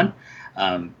Japón,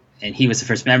 and he was the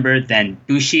first member. Then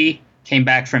Bushi came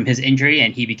back from his injury,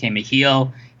 and he became a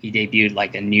heel. He debuted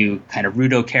like a new kind of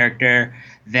Rudo character.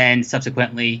 Then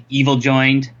subsequently, Evil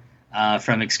joined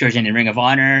from Excursion and Ring of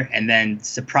Honor. And then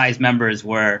surprise members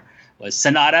was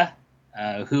Sanada,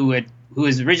 who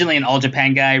was originally an All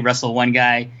Japan guy, Wrestle One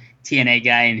guy, TNA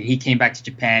guy, and he came back to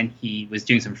Japan. He was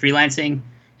doing some freelancing,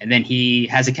 and then he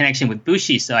has a connection with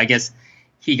Bushi, so I guess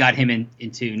he got him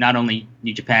into not only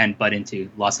New Japan, but into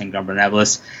Los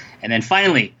Ingobernables. And then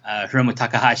finally, Hiromu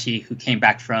Takahashi, who came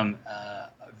back from a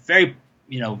very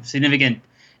significant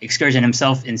excursion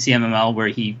himself in CMML, where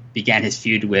he began his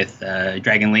feud with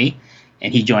Dragon Lee,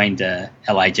 and he joined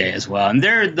LIJ as well. And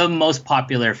they're the most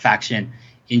popular faction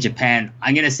in Japan.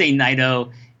 I'm going to say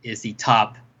Naito is the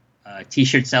top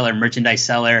T-shirt seller, merchandise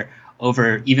seller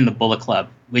over even the Bullet Club,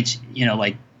 which,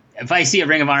 like if I see a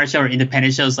Ring of Honor show or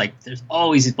independent shows, like there's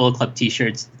always these Bullet Club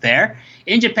T-shirts there.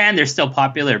 In Japan, they're still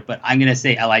popular, but I'm going to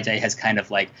say LIJ has kind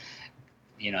of like,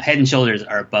 head and shoulders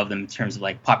are above them in terms of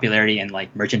like popularity and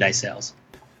like merchandise sales.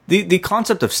 The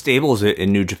concept of stables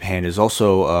in New Japan is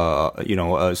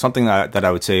also, something that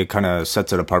I would say kind of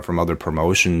sets it apart from other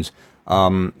promotions.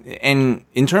 And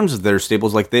in terms of their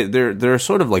stables, like they're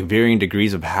sort of like varying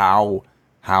degrees of how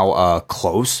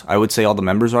close I would say all the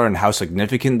members are and how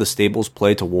significant the stables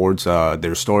play towards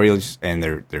their stories and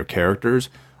their characters.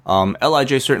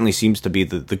 LIJ certainly seems to be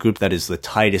the group that is the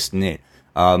tightest knit,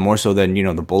 more so than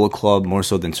the Bullet Club, more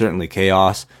so than certainly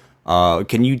Chaos.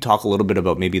 Can you talk a little bit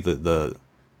about maybe that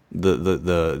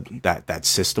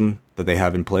system that they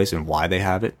have in place and why they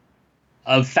have it?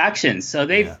 Of factions. So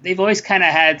they've always kind of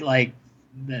had like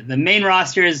the main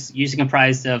roster is usually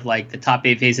comprised of like the top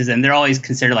 8 faces, and they're always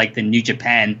considered like the New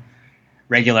Japan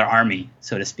regular army,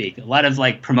 so to speak. A lot of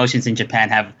like promotions in Japan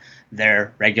have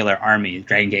their regular army.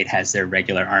 Dragon Gate has their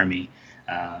regular army.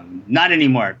 Not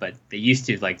anymore, but they used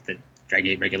to, like the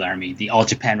Dragon Gate regular army, the All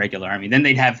Japan regular army. Then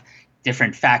they'd have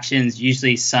different factions.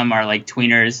 Usually some are like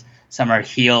tweeners, some are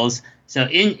heels. So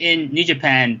in New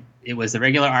Japan, it was the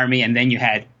regular army, and then you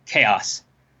had Chaos,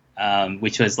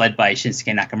 which was led by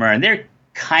Shinsuke Nakamura. And they're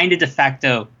kind of de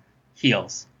facto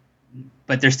heels,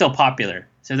 but they're still popular.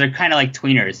 So they're kind of like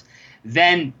tweeners.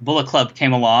 Then Bullet Club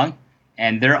came along,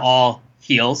 and they're all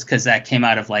heels because that came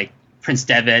out of like Prince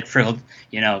Devitt,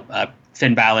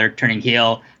 Finn Balor turning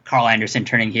heel, Carl Anderson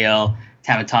turning heel,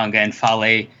 Tama Tonga and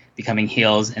Fale becoming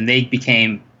heels. And they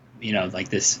became, like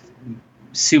this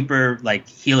super like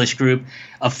heelish group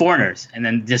of foreigners, and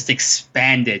then just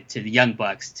expanded to the Young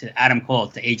Bucks, to Adam Cole,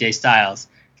 to AJ Styles,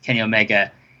 Kenny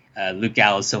Omega, Luke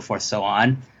Gallows, so forth, so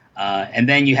on. And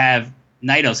then you have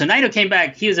Naito. So Naito came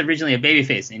back. He was originally a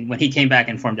babyface, and when he came back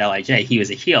and formed LIJ, he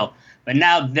was a heel. But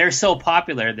now they're so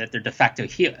popular that they're de facto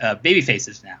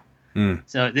babyfaces now.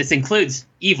 So this includes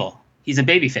Evil. He's a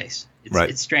babyface.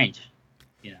 It's strange.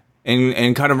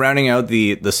 And kind of rounding out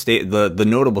the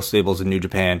notable stables in New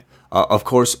Japan, of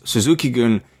course,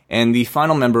 Suzuki-gun, and the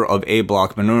final member of A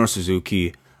Block, Minoru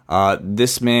Suzuki.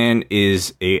 This man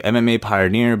is a MMA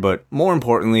pioneer, but more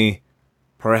importantly,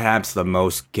 perhaps the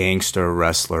most gangster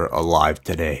wrestler alive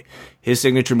today. His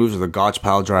signature moves are the Gotch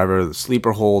pile driver, the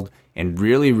sleeper hold, and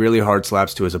really, really hard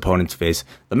slaps to his opponent's face.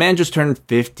 The man just turned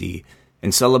 50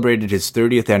 and celebrated his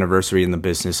 30th anniversary in the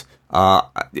business.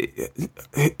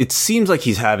 It seems like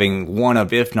he's having one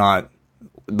of, if not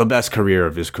the best career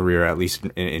of his career, at least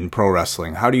in pro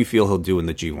wrestling. How do you feel he'll do in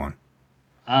the G1?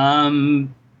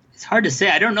 It's hard to say.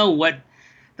 I don't know what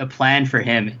the plan for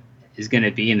him is going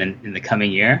to be in the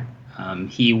coming year.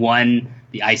 He won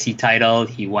the IC title.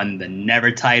 He won the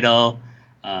Never title.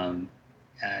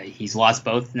 He's lost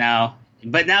both now,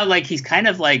 but now like he's kind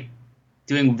of like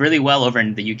doing really well over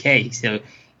in the UK. So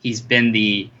he's been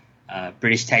the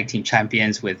British Tag Team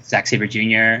Champions with Zack Sabre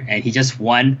Jr. and he just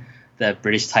won the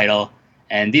British title.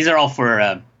 And these are all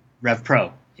for Rev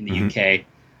Pro in the UK.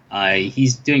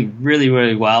 He's doing really,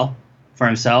 really well for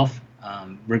himself,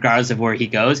 regardless of where he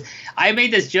goes. I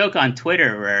made this joke on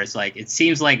Twitter where it's like, it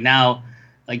seems like now,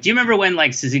 like, do you remember when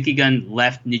like Suzuki Gun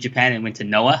left New Japan and went to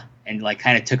Noah and like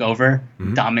kind of took over,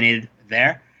 dominated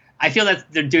there? I feel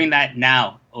that they're doing that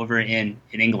now over in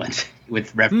England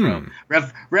with Rev Pro.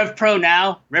 Rev Pro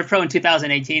now, Rev Pro in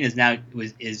 2018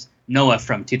 is Noah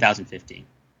from 2015.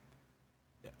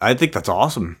 I think that's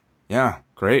awesome. Yeah,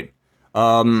 great.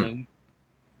 So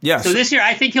this year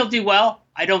I think he'll do well.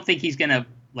 I don't think he's gonna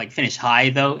like finish high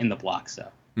though in the block. So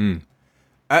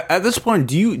at this point,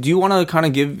 do you want to kind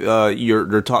of give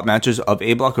your top matches of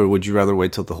A Block, or would you rather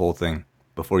wait till the whole thing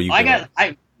before you?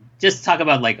 I just talk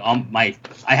about like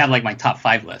I have like my top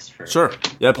 5 list for sure.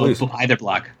 Yeah, please. Either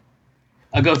block.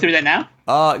 I'll go through that now.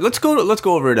 Let's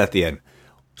go over it at the end.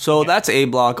 So that's A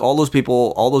Block. All those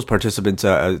people, all those participants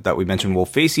that we mentioned will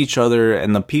face each other,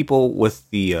 and the people with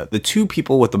the 2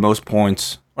 people with the most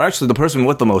points, or actually the person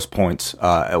with the most points,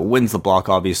 wins the block,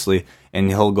 obviously, and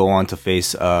he'll go on to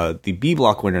face the B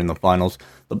Block winner in the finals.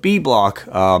 The B Block,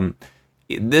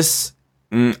 this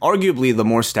arguably the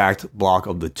more stacked block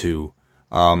of the 2.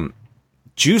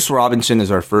 Juice Robinson is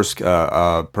our first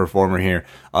performer here.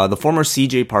 The former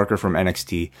CJ Parker from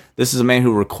NXT. This is a man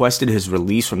who requested his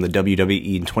release from the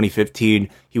WWE in 2015.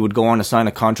 He would go on to sign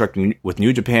a contract with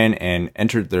New Japan and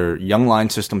entered their Young Line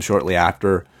system shortly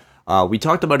after. We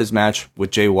talked about his match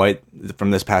with Jay White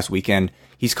from this past weekend.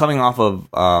 He's coming off of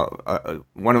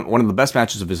one of the best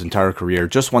matches of his entire career.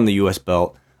 Just won the U.S.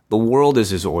 belt. The world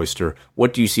is his oyster.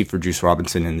 What do you see for Juice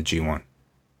Robinson in the G1?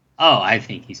 Oh, I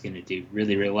think he's going to do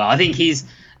really, really well. I think he's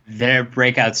their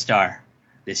breakout star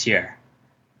this year,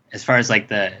 as far as like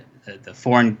the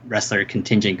foreign wrestler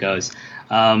contingent goes.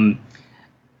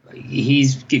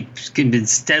 He's been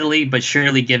steadily but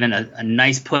surely given a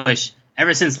nice push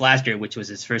ever since last year, which was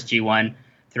his first G1.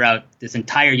 Throughout this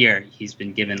entire year, he's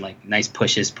been given like nice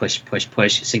pushes, push,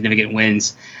 significant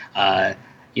wins,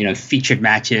 featured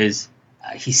matches.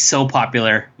 He's so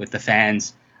popular with the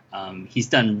fans. He's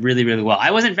done really, really well.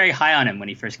 I wasn't very high on him when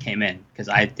he first came in because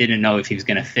I didn't know if he was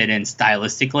going to fit in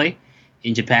stylistically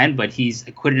in Japan, but he's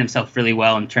acquitted himself really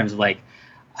well in terms of like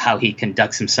how he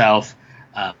conducts himself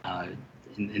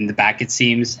in the back, it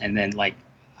seems, and then like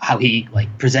how he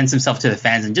like presents himself to the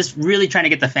fans and just really trying to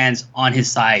get the fans on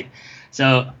his side.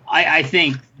 So I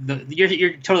think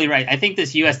you're totally right. I think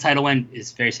this U.S. title win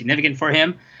is very significant for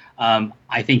him.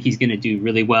 I think he's going to do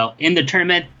really well in the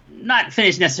tournament, not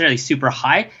finish necessarily super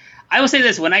high. I will say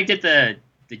this, when I did the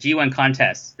G1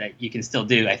 contest that you can still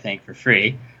do, I think, for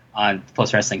free on the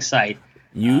Post Wrestling site.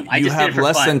 You have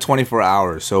less than 24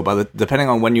 hours, so depending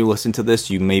on when you listen to this,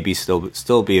 you may be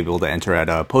still be able to enter at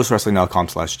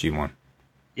postwrestling.com/G1.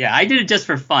 Yeah, I did it just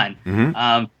for fun.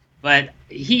 But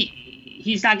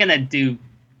he's not going to do...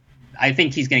 I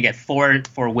think he's going to get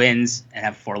four wins and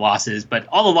have 4 losses, but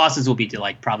all the losses will be to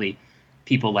like probably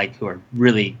people like who are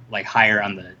really like higher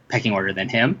on the pecking order than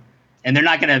him, and they're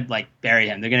not going to like bury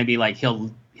him. They're going to be like he'll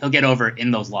get over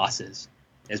in those losses,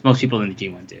 as most people in the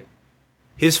G1 do.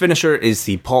 His finisher is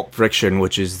the Pulp Friction,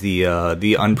 which is the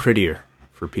unprettier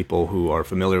for people who are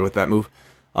familiar with that move.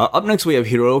 Up next, we have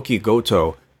Hiroki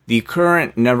Goto, the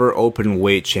current never open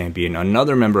weight champion,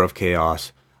 another member of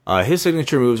Chaos. His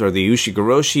signature moves are the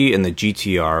Ushigoroshi and the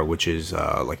GTR, which is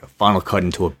like a final cut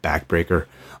into a backbreaker.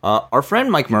 Our friend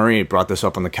Mike Murray brought this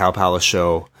up on the Cow Palace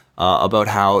show about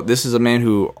how this is a man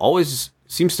who always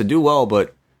seems to do well,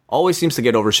 but always seems to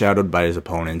get overshadowed by his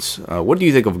opponents. What do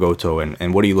you think of Goto,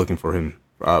 and what are you looking for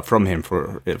from him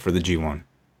for the G1?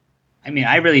 I mean,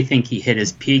 I really think he hit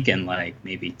his peak in like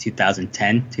maybe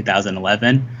 2010,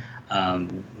 2011.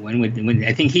 When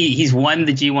I think he's won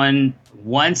the G1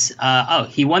 once.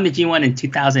 He won the G1 in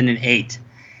 2008.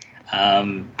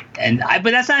 But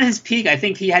that's not his peak. I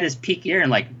think he had his peak year in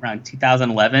like around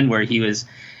 2011, where he was,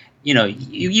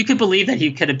 you could believe that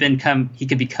he could become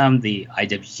the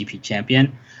IWGP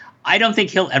champion. I don't think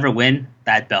he'll ever win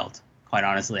that belt, quite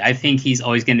honestly. I think he's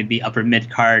always going to be upper mid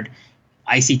card.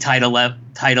 IC title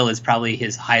is probably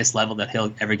his highest level that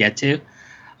he'll ever get to.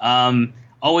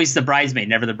 Always the bridesmaid,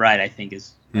 never the bride, I think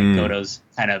is like Goto's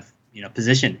kind of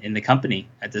position in the company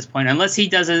at this point. Unless he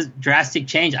does a drastic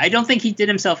change, I don't think he did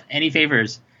himself any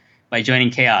favors by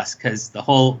joining Chaos, because the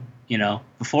whole,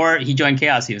 before he joined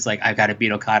Chaos, he was like, I've got to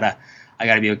beat Okada. I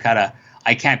got to beat Okada.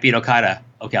 I can't beat Okada.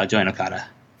 Okay, I'll join Okada.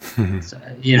 So,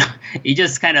 he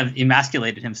just kind of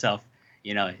emasculated himself,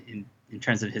 in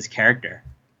terms of his character.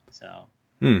 So.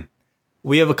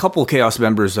 We have a couple Chaos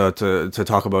members to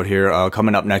talk about here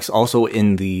coming up next. Also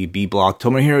in the B block,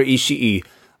 Tomohiro Ishii.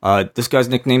 This guy's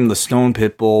nicknamed the Stone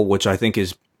Pitbull, which I think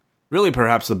is really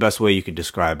perhaps the best way you could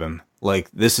describe him.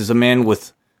 Like, this is a man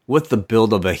with the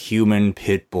build of a human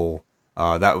pit bull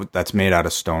that's made out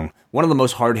of stone. One of the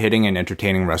most hard-hitting and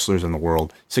entertaining wrestlers in the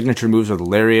world. Signature moves are the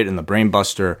Lariat and the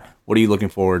Brainbuster. What are you looking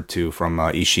forward to from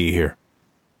Ishii here?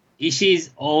 Ishii's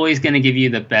always going to give you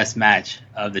the best match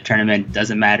of the tournament.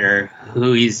 Doesn't matter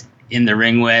who he's in the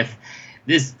ring with.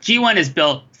 This G1 is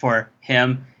built for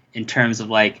him in terms of,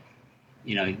 like,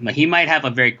 he might have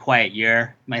a very quiet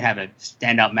year, might have a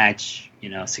standout match,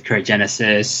 Sakura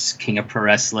Genesis, King of Pro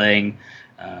Wrestling,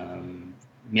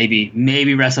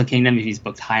 maybe Wrestle Kingdom if he's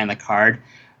booked high on the card.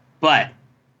 But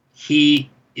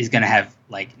he is going to have,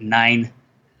 like,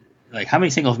 how many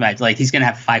singles matches? Like, he's going to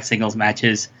have 5 singles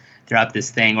matches throughout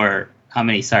this thing, or how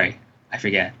many? Sorry, I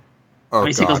forget. How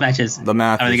many singles matches? The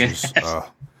math is just,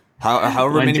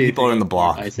 however many people are in the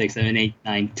block. 5, 6, 7, 8,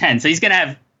 9, 10. So he's going to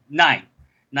have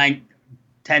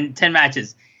 10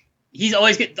 matches. He's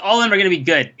always all of them are going to be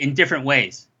good in different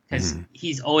ways, because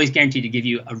he's always guaranteed to give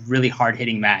you a really hard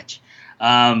hitting match.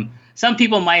 Some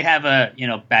people might have a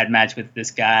bad match with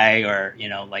this guy, or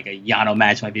like a Yano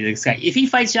match might be this guy. If he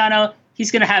fights Yano,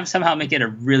 he's going to somehow make it a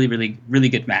really, really, really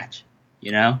good match.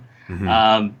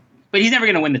 But he's never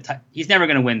going to win he's never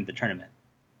going to win the tournament.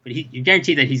 But you're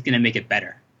guaranteed that he's going to make it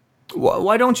better.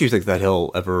 Why don't you think that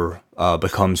he'll ever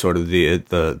become sort of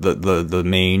the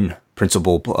main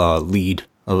principal lead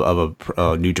of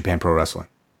a New Japan Pro Wrestling?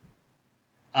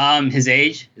 His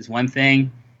age is one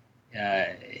thing.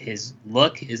 His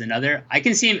look is another. I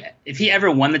can see him, if he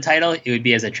ever won the title, it would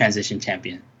be as a transition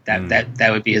champion. That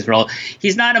would be his role.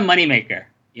 He's not a moneymaker.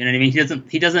 You know what I mean?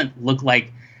 He doesn't look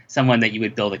like someone that you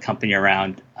would build a company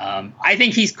around. I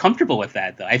think he's comfortable with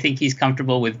that, though. I think he's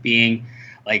comfortable with being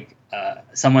like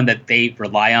someone that they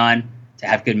rely on to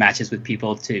have good matches with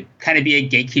people, to kind of be a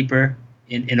gatekeeper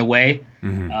in a way.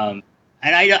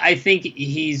 And I think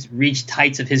he's reached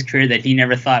heights of his career that he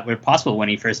never thought were possible when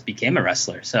he first became a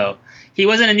wrestler. So he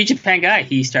wasn't a New Japan guy.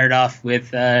 He started off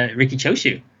with Riki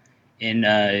Choshu in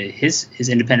his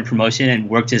independent promotion, and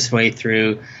worked his way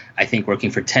through, I think,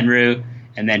 working for Tenryu,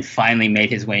 and then finally made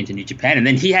his way into New Japan. And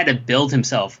then he had to build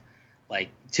himself like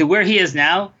to where he is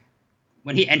now.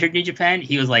 When he entered New Japan,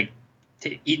 he was like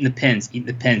eating the pins.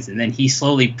 And then he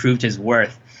slowly proved his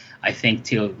worth, I think,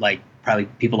 to like probably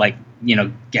people like,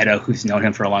 Geto, who's known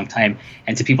him for a long time,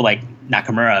 and to people like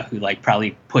Nakamura, who like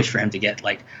probably pushed for him to get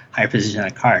like higher position on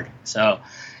the card. So,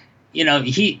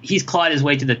 he's clawed his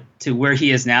way to where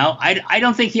he is now. I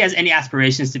don't think he has any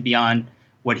aspirations to beyond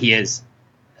what he is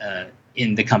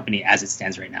in the company as it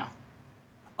stands right now.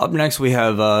 Up next, we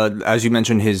have, as you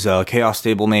mentioned, his Chaos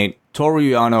stablemate, Toru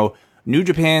Yano, New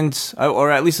Japan's, or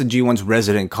at least the G1's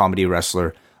resident comedy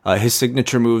wrestler. His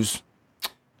signature moves,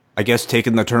 I guess,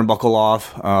 taking the turnbuckle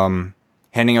off,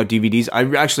 handing out DVDs. I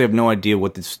actually have no idea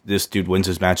what this dude wins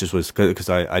his matches with, because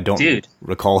I don't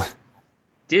recall.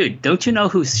 Dude, don't you know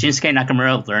who Shinsuke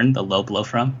Nakamura learned the low blow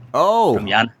from? Oh, from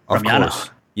Yano. Of course.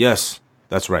 Yes,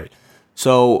 that's right.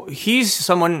 So he's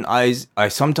someone I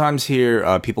sometimes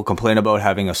hear people complain about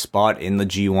having a spot in the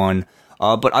G1,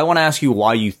 but I want to ask you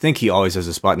why you think he always has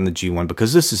a spot in the G1,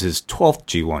 because this is his 12th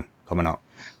G1 coming up.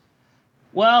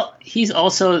 Well, he's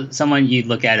also someone you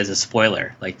look at as a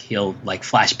spoiler. Like, he'll like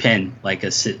flash pin like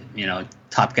a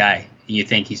top guy, and you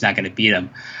think he's not going to beat him.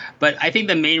 But I think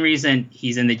the main reason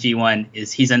he's in the G1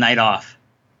 is he's a night off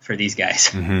for these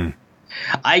guys.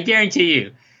 I guarantee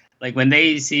you, like when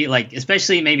they see, like,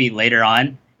 especially maybe later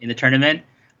on in the tournament,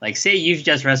 like say you've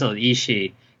just wrestled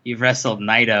Ishii, you've wrestled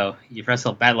Naito, you've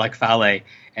wrestled Bad Luck Fale,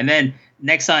 and then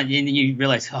next on you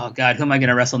realize, oh God, who am I going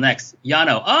to wrestle next?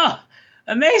 Yano. Oh,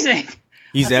 amazing.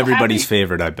 He's everybody's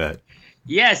favorite, I bet.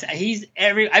 Yes,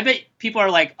 I bet people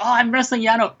are like, oh, I'm wrestling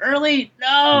Yano early.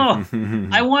 No,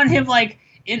 I want him like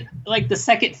in like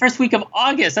the first week of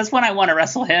August. That's when I want to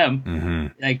wrestle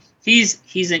him. Like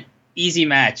he's an easy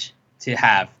match to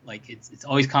have. Like it's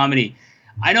always comedy.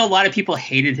 I know a lot of people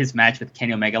hated his match with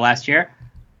Kenny Omega last year.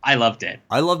 I loved it.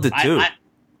 I loved it too.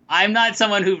 I'm not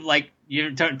someone who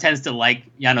tends to like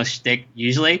Yano's shtick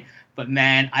usually, but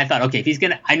man, I thought, okay,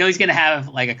 I know he's gonna have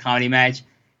like a comedy match.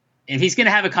 If he's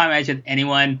gonna have a comedy match with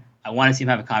anyone, I want to see him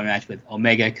have a comedy match with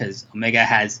Omega, because Omega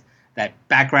has that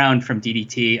background from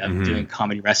DDT of doing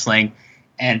comedy wrestling,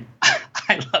 and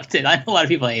I loved it. I know a lot of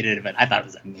people hated it, but I thought it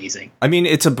was amazing. I mean,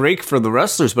 it's a break for the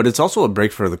wrestlers, but it's also a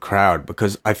break for the crowd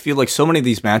because I feel like so many of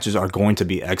these matches are going to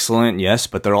be excellent, yes,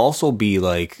 but they'll also be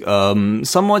like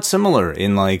somewhat similar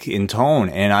in tone.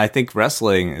 And I think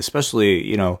wrestling,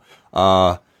 especially in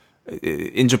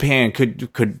Japan,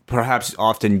 could perhaps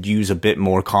often use a bit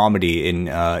more comedy in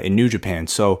New Japan.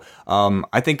 So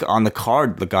I think on the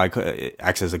card, the guy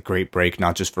acts as a great break,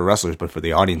 not just for wrestlers but for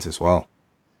the audience as well.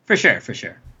 For sure.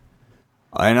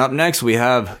 And up next, we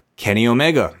have Kenny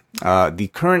Omega, the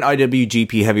current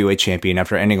IWGP Heavyweight Champion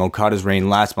after ending Okada's reign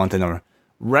last month in a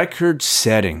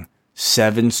record-setting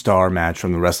 7-star match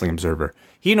from the Wrestling Observer.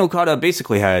 He and Okada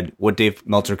basically had what Dave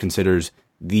Meltzer considers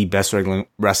the best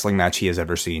wrestling match he has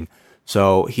ever seen.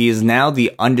 So he is now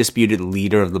the undisputed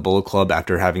leader of the Bullet Club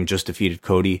after having just defeated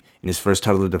Cody in his first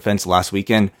title defense last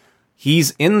weekend.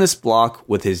 He's in this block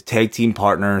with his tag team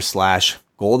partner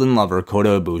 / golden lover,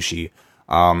 Kota Ibushi.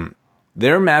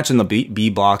 Their match in the B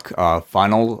block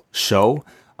final show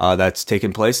that's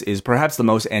taken place is perhaps the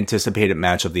most anticipated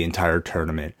match of the entire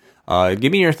tournament.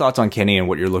 Give me your thoughts on Kenny and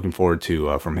what you're looking forward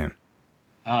to from him.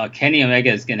 Kenny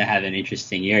Omega is going to have an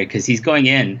interesting year because he's going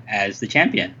in as the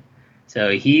champion. So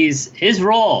his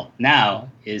role now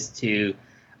is to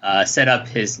set up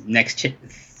his next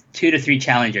 2 to 3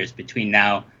 challengers between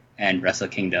now and Wrestle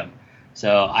Kingdom.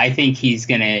 So I think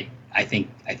I think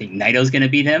Naito's going to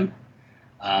beat him.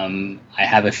 I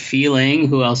have a feeling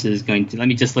who else is going to. Let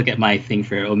me just look at my thing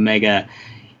for Omega.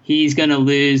 He's going to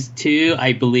lose to,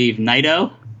 I believe,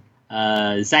 Naito,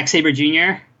 Zack Sabre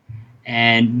Jr.,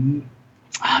 and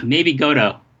maybe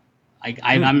Goto.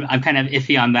 I'm kind of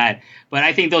iffy on that, but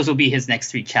I think those will be his next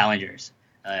 3 challengers.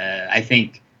 I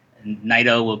think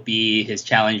Naito will be his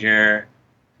challenger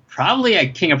probably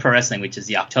at King of Pro Wrestling, which is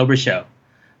the October show,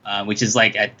 which is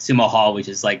like at Sumo Hall, which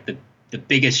is like the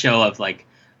biggest show of like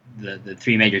the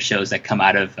 3 major shows that come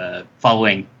out of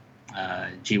following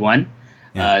G1.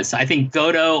 Yeah. So I think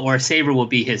Goto or Sabre will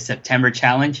be his September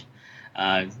challenge,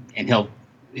 and he'll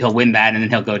win that, and then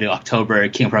he'll go to October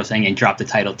King of Pro Wrestling and drop the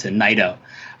title to Naito.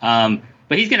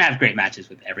 But he's going to have great matches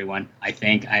with everyone, I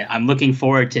think. I'm looking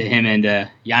forward to him and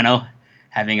Yano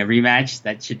having a rematch.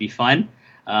 That should be fun.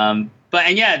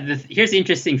 Here's the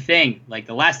interesting thing. Like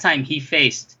the last time he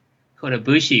faced Kota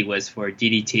Ibushi was for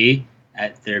DDT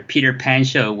at their Peter Pan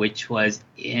show, which was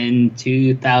in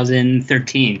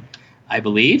 2013, I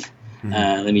believe.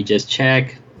 Mm-hmm. Let me just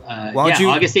check.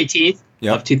 August 18th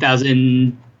of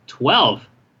 2012.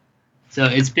 So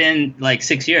it's been like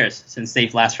 6 years since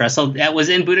they've last wrestled. That was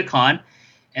in Budokan,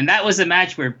 and that was a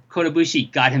match where Kota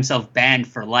Ibushi got himself banned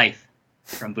for life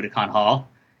from Budokan Hall,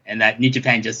 and that New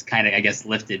Japan just kind of, I guess,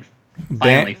 lifted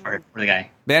finally for the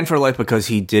guy. Banned for life because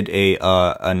he did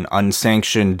an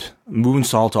unsanctioned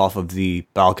moonsault off of the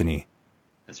balcony.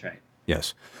 That's right.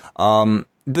 Yes.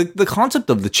 The concept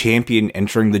of the champion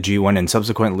entering the G1 and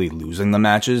subsequently losing the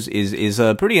matches is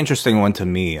a pretty interesting one to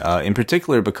me, in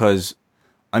particular because,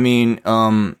 I mean,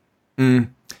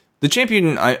 the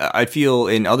champion, I feel,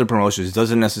 in other promotions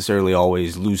doesn't necessarily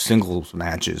always lose singles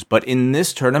matches, but in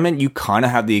this tournament, you kind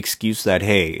of have the excuse that,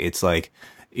 hey, it's like,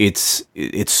 it's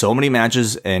so many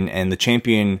matches, and the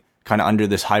champion kind of under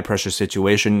this high pressure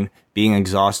situation, being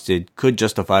exhausted, could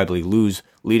justifiably lose,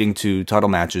 leading to title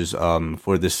matches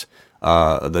for this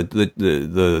the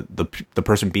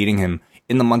person beating him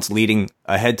in the months leading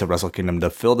ahead to Wrestle Kingdom to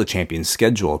fill the champion's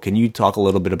schedule. Can you talk a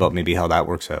little bit about maybe how that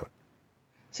works out?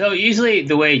 So usually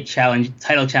the way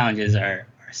title challenges are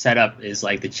set up is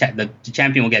like the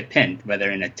champion will get pinned, whether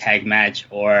in a tag match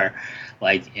or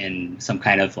like in some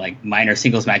kind of like minor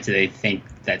singles match that they think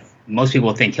that most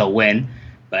people think he'll win,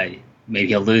 but maybe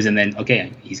he'll lose, and then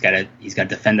he's got to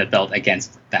defend the belt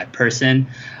against that person.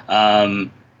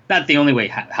 Not the only way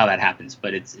how that happens,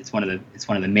 but it's one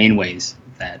of the main ways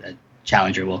that a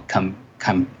challenger will come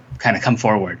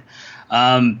forward.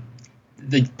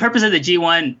 The purpose of the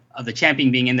G1 of the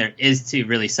champion being in there is to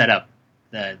really set up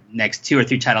the next 2 or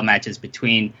 3 title matches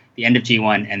between the end of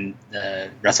G1 and the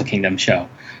Wrestle Kingdom show.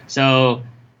 So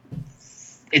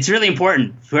it's really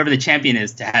important, whoever the champion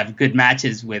is, to have good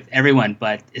matches with everyone,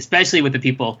 but especially with the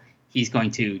people he's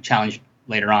going to challenge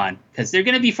later on, because they're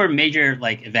going to be for major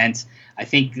like events. I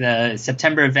think the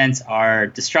September events are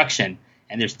Destruction,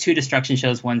 and there's 2 Destruction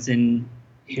shows. One's in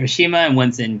Hiroshima and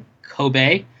one's in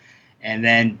Kobe, and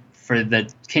then for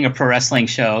the King of Pro Wrestling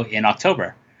show in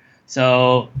October.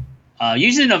 So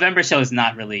usually the November show is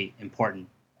not really important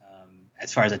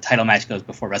as far as a title match goes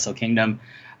before Wrestle Kingdom.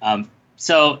 Like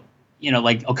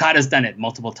Okada's done it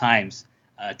multiple times.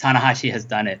 Tanahashi has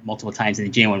done it multiple times in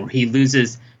the G1 where he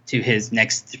loses to his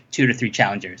next 2 to 3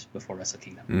 challengers before Wrestle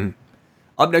Kingdom.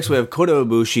 Up next, we have Kota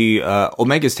Ibushi,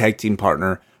 Omega's tag team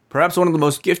partner, perhaps one of the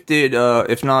most gifted,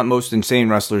 if not most insane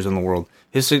wrestlers in the world.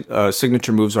 His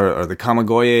signature moves are the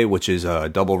Kamigoye, which is a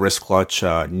double wrist clutch,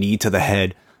 knee to the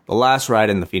head, the last ride,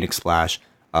 and the Phoenix Splash.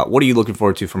 What are you looking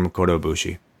forward to from Kota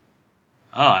Ibushi?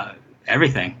 Oh,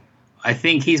 everything. I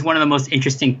think he's one of the most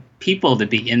interesting people to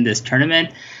be in this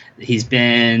tournament.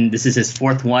 This is his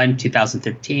fourth one,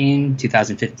 2013,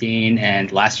 2015,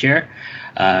 and last year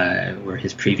were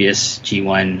his previous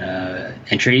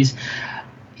G1 entries.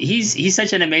 He's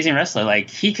such an amazing wrestler. Like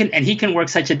he can work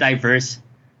such a diverse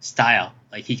style.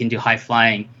 Like he can do high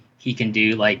flying, he can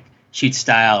do like shoot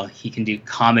style, he can do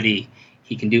comedy,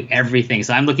 he can do everything.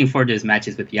 So I'm looking forward to his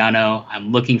matches with Yano.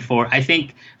 I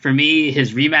think for me,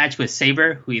 his rematch with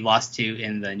Sabre, who he lost to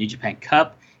in the New Japan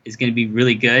Cup, is going to be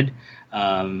really good.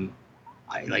 I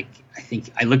think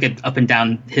I look at up and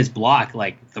down his block,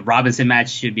 like the Robinson match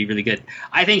should be really good.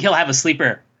 I think he'll have a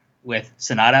sleeper with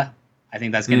Sonata. I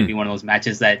think that's going to be one of those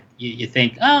matches that you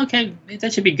think, oh, okay,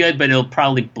 that should be good, but it'll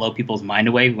probably blow people's mind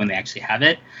away when they actually have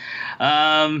it.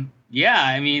 I'm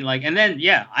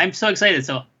so excited.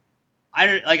 So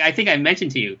I think I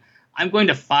mentioned to you, I'm going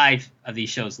to 5 of these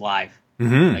shows live,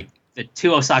 like the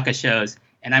 2 Osaka shows,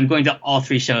 and I'm going to all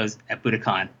 3 shows at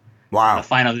Budokan. Wow. The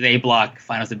finals of the A block,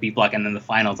 finals of the B block, and then the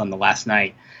finals on the last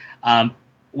night.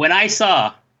 When I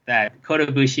saw that Kota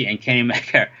Ibushi and Kenny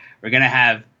Omega were going to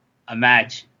have a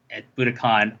match at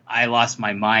Budokan, I lost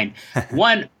my mind.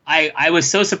 One, I was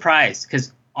so surprised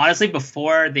because honestly,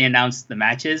 before they announced the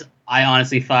matches, I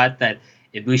honestly thought that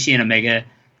Ibushi and Omega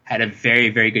had a very,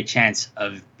 very good chance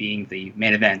of being the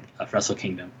main event of Wrestle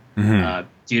Kingdom.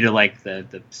 Due to like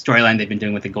the storyline they've been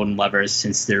doing with the Golden Lovers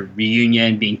since their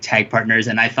reunion, being tag partners,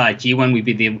 and I thought G1 would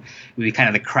be kind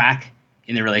of the crack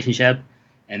in the relationship,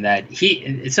 and that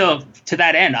so to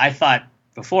that end, I thought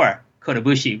before Kota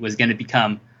Ibushi was going to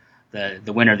become the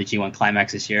winner of the G1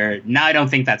 Climax this year. Now I don't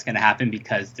think that's going to happen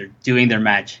because they're doing their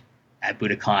match at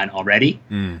Budokan already.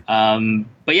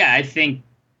 But yeah, I think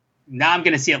now I'm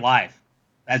going to see it live.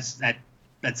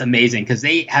 That's amazing because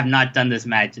they have not done this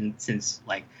match since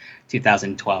like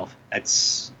 2012.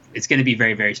 It's going to be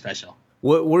very, very special.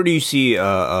 Where do you see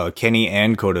Kenny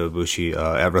and Kota Ibushi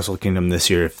at Wrestle Kingdom this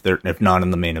year if not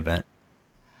in the main event?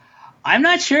 I'm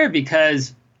not sure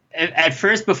because at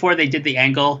first, before they did the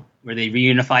angle where they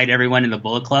reunified everyone in the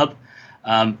Bullet Club,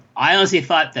 I honestly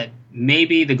thought that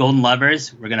maybe the Golden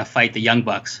Lovers were going to fight the Young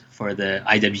Bucks for the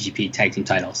IWGP Tag Team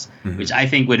titles, which I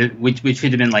think would have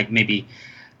been like maybe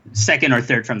second or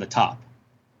third from the top.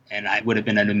 And it would have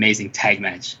been an amazing tag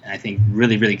match. And I think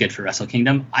really, really good for Wrestle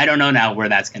Kingdom. I don't know now where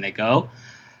that's going to go.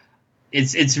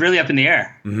 It's really up in the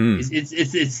air.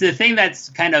 It's the thing that's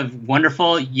kind of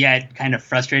wonderful yet kind of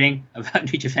frustrating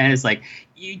about New Japan is like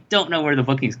you don't know where the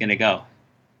booking's going to go.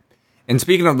 And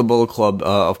speaking of the Bullet Club,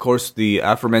 of course, the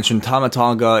aforementioned Tama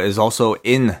Tonga is also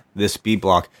in this B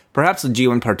block. Perhaps the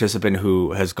G1 participant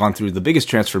who has gone through the biggest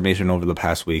transformation over the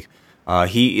past week.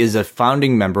 He is a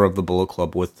founding member of the Bullet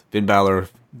Club with Finn Balor,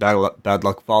 Bad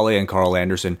Luck Fale, and Carl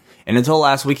Anderson. And until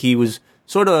last week, he was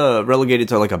sort of relegated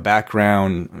to like a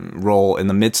background role in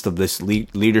the midst of this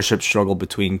leadership struggle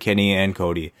between Kenny and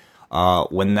Cody.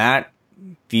 When that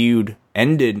feud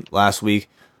ended last week,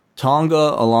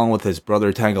 Tonga, along with his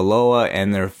brother Tangaloa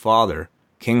and their father,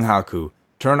 King Haku,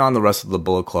 turn on the rest of the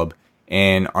Bullet Club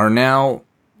and are now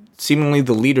seemingly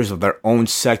the leaders of their own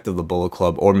sect of the Bullet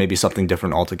Club, or maybe something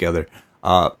different altogether.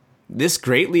 This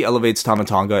greatly elevates Tama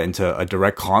Tonga into a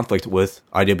direct conflict with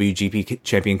IWGP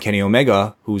champion Kenny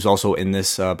Omega, who's also in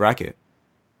this bracket.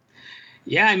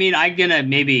 Yeah, I mean, I'm going to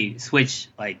maybe switch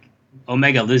like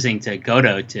Omega losing to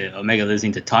Goto to Omega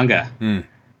losing to Tonga in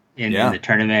the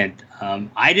tournament.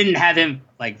 I didn't have him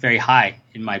like very high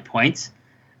in my points,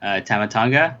 Tama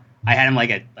Tonga. I had him like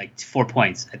at 4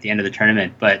 points at the end of the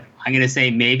tournament, but I'm going to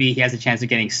say maybe he has a chance of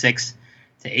getting 6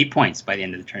 to 8 points by the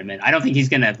end of the tournament. I don't think he's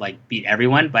going to like beat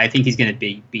everyone, but I think he's going to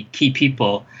beat key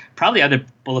people, probably other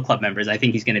Bullet Club members. I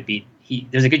think he's going to beat.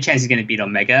 There's a good chance he's going to beat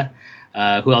Omega.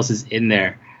 Who else is in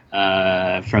there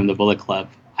from the Bullet Club?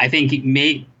 I think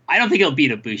I don't think he'll beat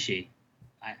Ibushi.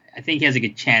 I think he has a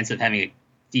good chance of having a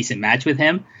decent match with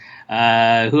him.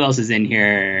 Who else is in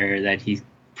here that he's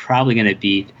probably going to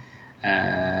beat?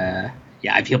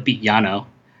 He'll beat Yano.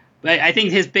 But I think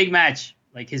his big match,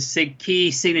 like his key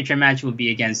signature match, will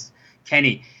be against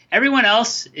Kenny. Everyone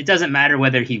else, it doesn't matter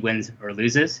whether he wins or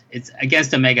loses. It's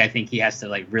against Omega. I think he has to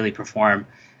like really perform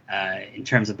in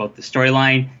terms of both the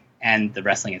storyline and the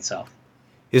wrestling itself.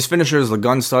 His finisher is the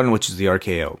Gun Stun, which is the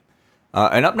RKO.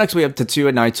 And up next, we have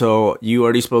Tetsuya Naito. You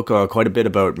already spoke quite a bit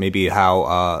about maybe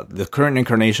how the current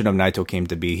incarnation of Naito came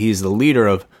to be. He's the leader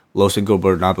of Los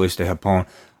Ingobernables de Japón.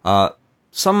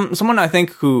 someone I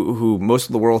think who most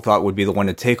of the world thought would be the one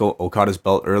to take Okada's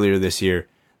belt earlier this year.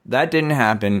 That didn't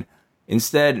happen.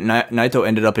 Instead, Naito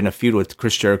ended up in a feud with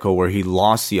Chris Jericho where he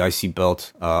lost the IC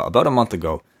belt about a month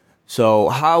ago. So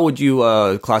how would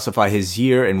you classify his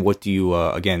year, and what do you,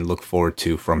 again, look forward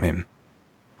to from him?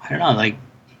 I don't know. Like,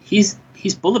 he's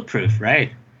bulletproof,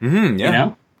 right? Mm-hmm, yeah. You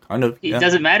know? Kind of. It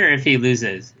doesn't matter if he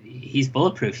loses. He's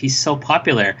bulletproof. He's so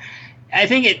popular. I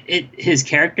think his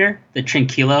character, the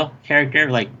Tranquilo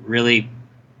character, like really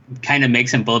kind of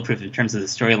makes him bulletproof in terms of the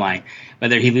storyline,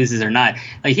 whether he loses or not.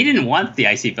 Like, he didn't want the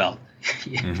IC belt.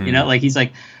 Mm-hmm. You know, like, he's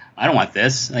like, I don't want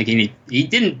this. Like, he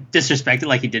didn't disrespect it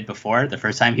like he did before the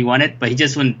first time he won it, but he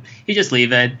just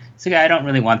leave it. It's like, I don't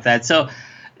really want that. So,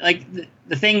 like,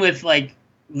 the thing with, like,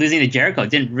 losing to Jericho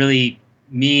didn't really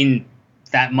mean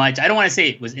that much. I don't want to say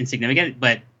it was insignificant,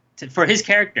 but for his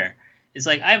character, it's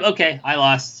like, I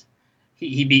lost.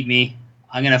 He beat me.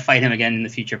 I'm going to fight him again in the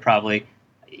future, probably.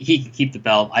 He can keep the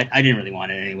belt. I didn't really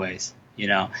want it anyways, you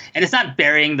know? And it's not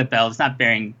burying the belt. It's not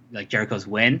burying, like, Jericho's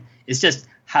win. It's just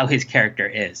how his character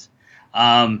is.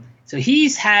 So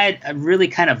he's had a really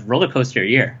kind of roller coaster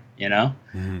year, you know?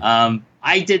 Mm-hmm.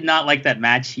 I did not like that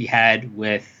match he had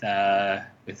with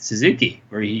Suzuki,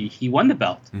 where he won the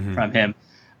belt from him.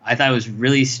 I thought it was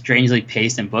really strangely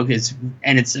paced and booked.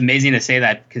 It's amazing to say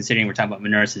that, considering we're talking about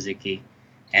Minoru Suzuki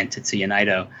and Tetsuya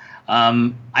Naito.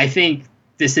 I think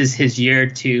this is his year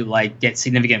to, like, get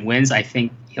significant wins. I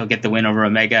think he'll get the win over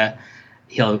Omega.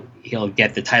 He'll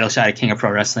get the title shot at King of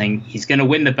Pro Wrestling. He's going to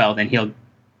win the belt, and he'll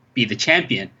be the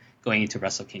champion going into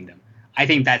Wrestle Kingdom. I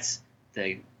think that's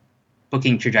the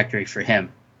booking trajectory for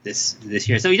him this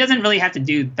year. So he doesn't really have to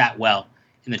do that well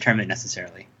in the tournament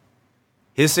necessarily.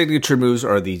 His signature moves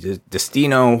are the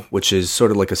Destino, which is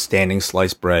sort of like a standing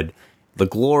sliced bread, the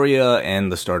Gloria,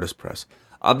 and the Stardust Press.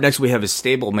 Up next, we have his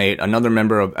stablemate, another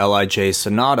member of LIJ,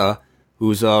 Sonata,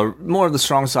 who's more of the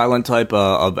strong silent type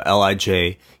of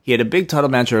LIJ. He had a big title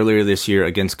match earlier this year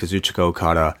against Kazuchika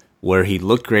Okada, where he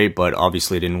looked great, but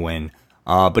obviously didn't win.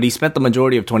 But he spent the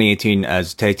majority of 2018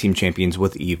 as tag team champions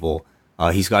with Evil.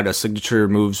 He's got a signature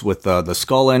moves with the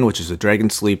Skull End, which is a Dragon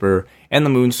Sleeper, and the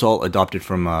Moonsault adopted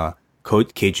from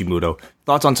Keiji Muto.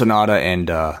 Thoughts on Sonata, and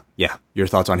your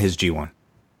thoughts on his G1?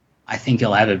 I think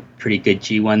he'll have a pretty good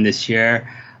G1 this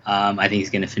year. I think he's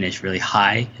going to finish really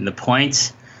high in the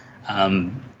points.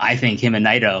 I think him and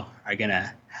Naito are going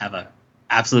to have an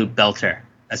absolute belter.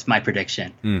 That's my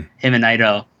prediction. Him and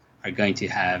Naito are going to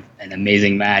have an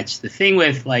amazing match. The thing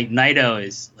with, like, Naito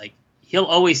is, like, he'll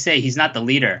always say he's not the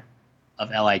leader of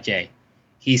LIJ.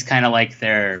 He's kind of like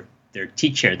their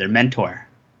teacher, their mentor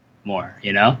more,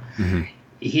 you know? Mm-hmm.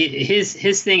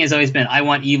 His thing has always been, I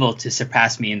want Evil to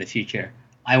surpass me in the future.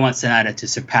 I want Sonata to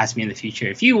surpass me in the future.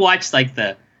 If you watch, like,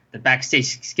 the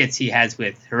backstage skits he has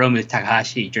with Hiromu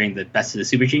Takahashi during the Best of the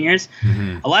Super Juniors,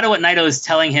 a lot of what Naito is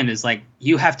telling him is, like,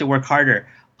 you have to work harder.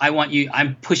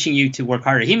 I'm pushing you to work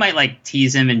harder. He might, like,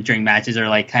 tease him during matches, or,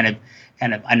 like, kind of, I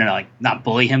don't know, like, not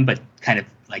bully him, but kind of,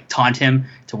 like, taunt him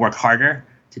to work harder,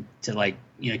 to like,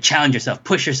 you know, challenge yourself,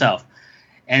 push yourself.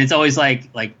 And it's always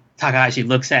like Takahashi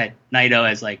looks at Naito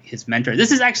as, like, his mentor.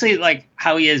 This is actually, like,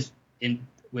 how he is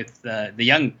with the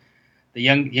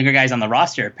younger guys on the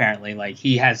roster. Apparently, like,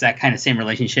 he has that kind of same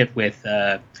relationship with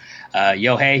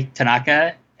Yohei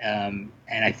Tanaka, and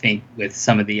I think with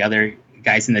some of the other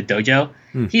guys in the dojo.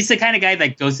 He's the kind of guy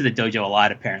that goes to the dojo a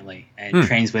lot, apparently, and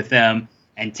trains with them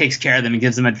and takes care of them and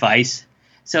gives them advice.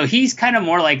 So he's kind of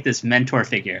more like this mentor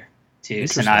figure to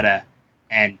Sonata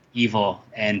and Evil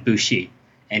and Bushi.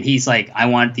 And he's like, I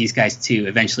want these guys to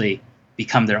eventually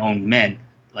become their own men,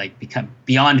 like, become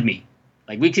beyond me.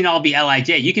 Like, we can all be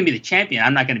LIJ. You can be the champion.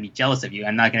 I'm not going to be jealous of you.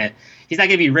 He's not going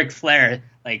to be Ric Flair,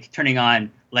 like, turning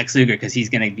on Lex Luger because he's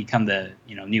going to become the,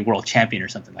 you know, new world champion or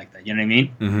something like that. You know what I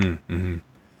mean? Mm-hmm, mm-hmm.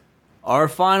 Our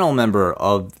final member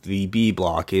of the B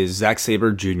block is Zack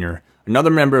Sabre Jr.,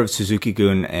 another member of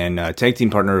Suzuki-gun and tag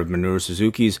team partner of Minoru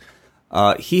Suzuki's.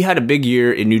 He had a big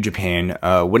year in New Japan,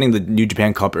 winning the New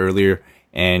Japan Cup earlier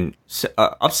and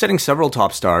upsetting several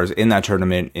top stars in that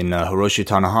tournament in Hiroshi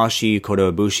Tanahashi,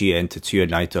 Kota Ibushi, and Tetsuya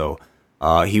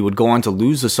Naito. He would go on to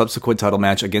lose the subsequent title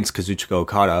match against Kazuchika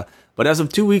Okada, but as of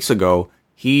 2 weeks ago,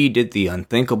 he did the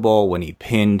unthinkable when he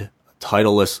pinned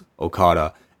titleless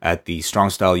Okada at the Strong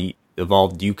Style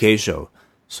Evolved UK show.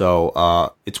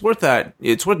 So it's worth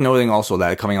noting also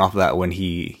that coming off of that, when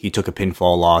he took a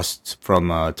pinfall loss from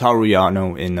Toru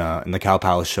Yano in the Cow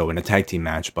Palace show in a tag team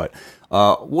match. But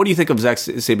what do you think of Zack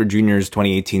Sabre Jr.'s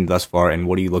 2018 thus far, and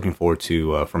what are you looking forward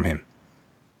to from him?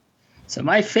 So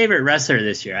my favorite wrestler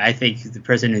this year, I think the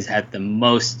person who's had the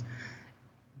most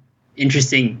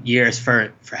interesting years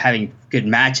for having good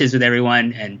matches with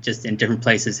everyone and just in different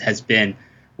places has been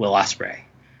Will Ospreay.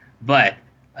 But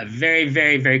a very,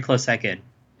 very, very close second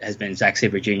has been Zack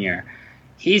Sabre Jr.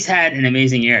 He's had an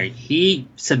amazing year. He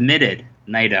submitted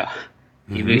Naito,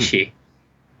 Ibushi,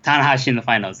 Tanahashi in the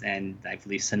finals, and I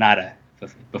believe Sonata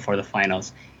before the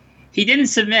finals. He didn't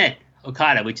submit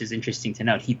Okada, which is interesting to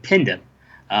note. He pinned him.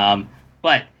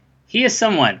 But he is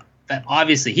someone that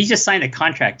obviously, he just signed a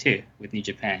contract too with New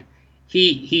Japan.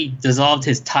 He dissolved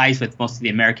his ties with most of the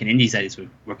American indies that he's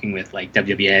working with, like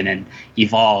WWN and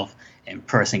Evolve and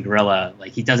Pro Wrestling Guerrilla.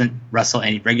 Like, he doesn't wrestle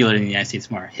any regularly in the United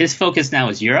States more. His focus now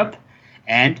is Europe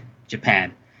and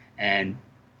Japan. And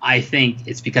I think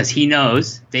it's because he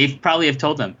knows, they probably have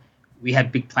told him, we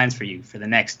have big plans for you for the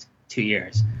next 2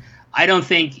 years. I don't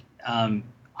think,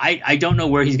 I don't know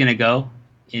where he's going to go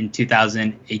in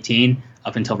 2018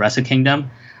 up until Wrestle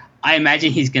Kingdom. I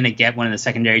imagine he's going to get one of the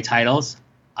secondary titles.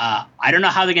 I don't know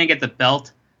how they're going to get the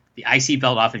belt, the IC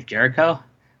belt off of Jericho,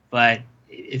 but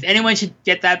if anyone should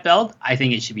get that belt, I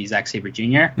think it should be Zack Sabre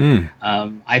Jr.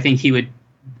 I think he would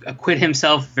acquit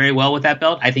himself very well with that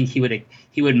belt. I think he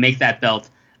would make that belt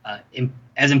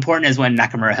as important as when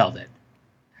Nakamura held it.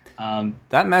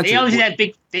 That match, they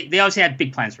obviously had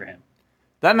big plans for him.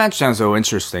 That match sounds so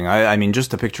interesting. I mean,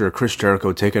 just a picture of Chris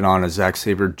Jericho taking on a Zack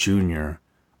Sabre Jr.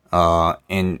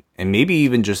 And maybe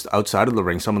even just outside of the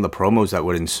ring, some of the promos that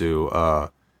would ensue.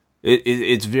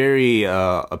 It's very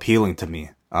appealing to me.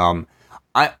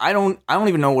 I don't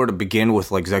even know where to begin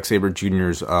with like Zack Sabre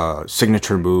Jr.'s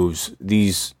signature moves.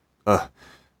 These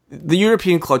the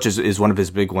European clutch is one of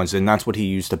his big ones, and that's what he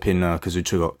used to pin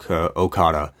Kazuchika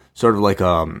Okada. Sort of like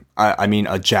I mean,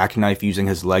 a jackknife using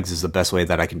his legs is the best way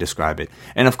that I can describe it.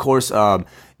 And of course,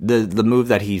 the move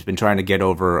that he's been trying to get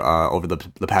over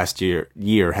the past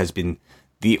year has been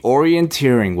the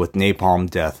orienteering with Napalm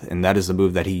Death, and that is the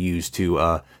move that he used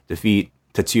to defeat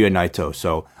Tetsuya Naito.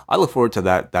 So I look forward to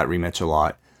that rematch a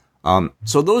lot.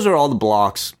 So those are all the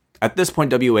blocks. At this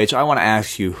point, WH, I want to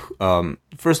ask you,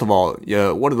 first of all,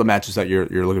 what are the matches that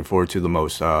you're looking forward to the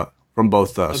most from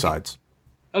both sides?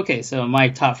 Okay, so my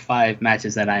top 5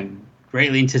 matches that I'm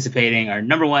greatly anticipating are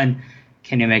number 1,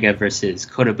 Kenny Omega versus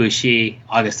Kota Ibushi,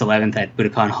 August 11th at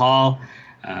Budokan Hall.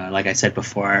 Like I said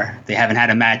before, they haven't had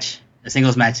a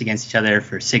singles match against each other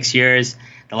for 6 years.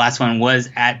 The last one was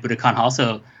at Budokan Hall,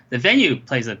 so the venue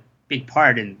plays a big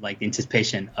part in like the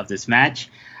anticipation of this match.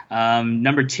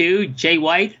 Number 2, Jay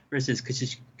White versus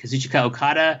Kazuchika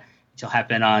Okada, which will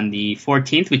happen on the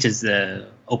 14th, which is the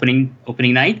opening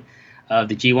night of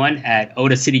the G1 at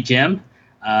Oda City Gym.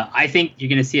 I think you're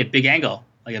going to see a big angle,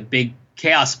 like a big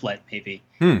chaos split,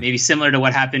 maybe similar to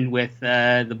what happened with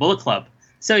the Bullet Club.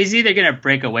 So he's either going to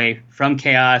break away from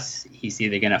Chaos, he's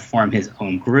either going to form his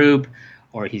own group,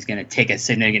 or he's going to take a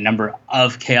significant number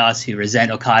of Chaos who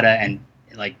resent Okada and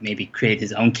like maybe create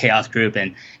his own Chaos group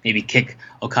and maybe kick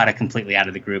Okada completely out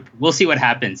of the group. We'll see what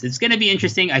happens. It's going to be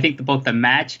interesting. I think both the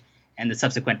match and the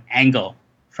subsequent angle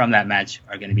from that match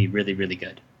are going to be really, really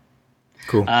good.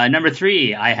 Cool. Number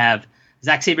 3, I have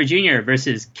Zack Sabre Jr.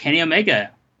 versus Kenny Omega.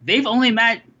 They've only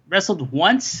wrestled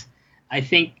once, I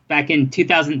think back in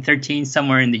 2013,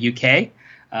 somewhere in the UK.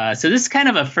 So this is kind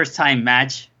of a first-time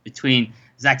match between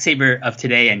Zack Sabre of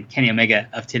today and Kenny Omega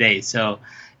of today. So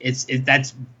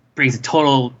that brings a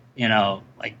total,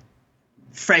 like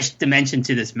fresh dimension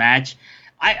to this match.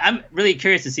 I'm really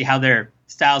curious to see how their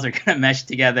styles are going to mesh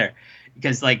together,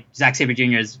 because like Zack Sabre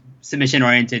Jr. is submission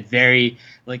oriented, very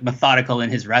like methodical in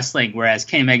his wrestling, whereas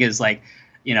Kenny Omega is like,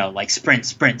 like sprint,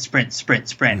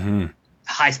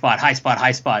 high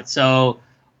spot. So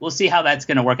we'll see how that's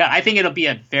going to work out. I think it'll be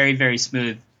a very, very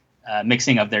smooth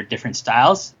mixing of their different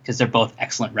styles, because they're both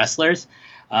excellent wrestlers.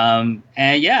 And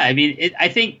yeah, I mean, I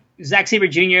think Zack Sabre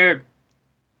Jr.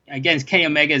 against Kenny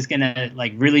Omega is going to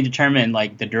like really determine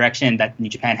like the direction that New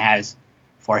Japan has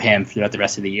for him throughout the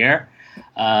rest of the year.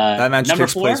 That match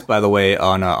takes place, by the way,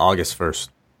 on August 1st.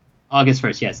 August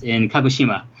 1st, yes, in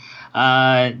Kagoshima.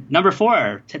 Number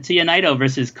 4, Tetsuya Naito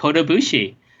versus Kota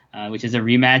Ibushi, which is a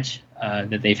rematch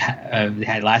that they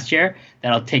had last year.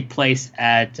 That'll take place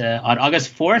on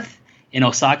August 4th in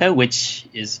Osaka, which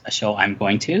is a show I'm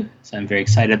going to. So I'm very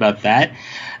excited about that.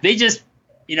 They just,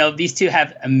 these two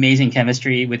have amazing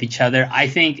chemistry with each other. I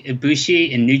think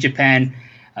Ibushi in New Japan,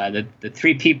 the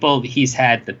 3 people he's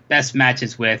had the best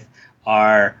matches with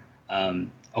are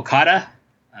Okada,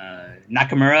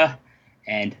 Nakamura,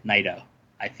 and Naito.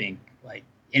 I think like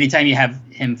anytime you have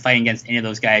him fighting against any of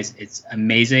those guys, it's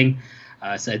amazing.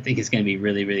 So I think it's going to be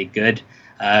really, really good.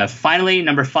 Finally,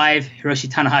 number 5, Hiroshi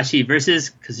Tanahashi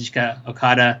versus Kazuchika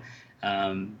Okada,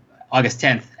 August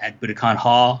 10th at Budokan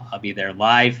Hall. I'll be there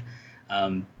live.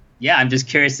 yeah, I'm just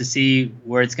curious to see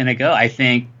where it's going to go. I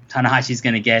think Tanahashi's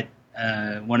going to get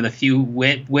one of the few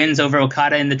wins over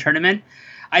Okada in the tournament.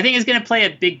 I think it's going to play a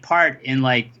big part in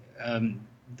like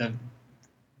the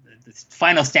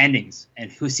final standings and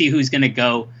who's going to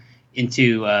go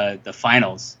into the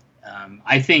finals.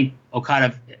 I think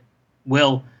Okada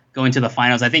will go into the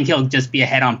finals. I think he'll just be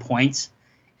ahead on points,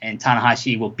 and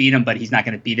Tanahashi will beat him, but he's not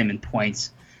going to beat him in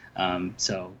points.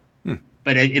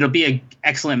 But it'll be an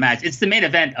excellent match. It's the main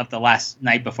event of the last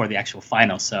night before the actual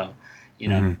final, so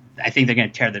I think they're going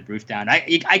to tear the roof down.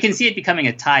 I can see it becoming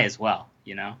a tie as well.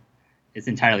 It's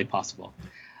entirely possible.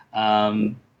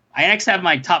 I next have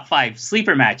my top 5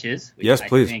 sleeper matches, which yes,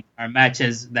 please. I think are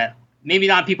matches that maybe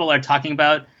not people are talking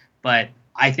about, but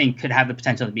I think could have the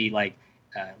potential to be like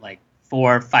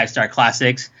 4 5-star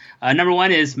classics. Number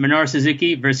 1 is Minoru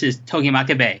Suzuki versus Togi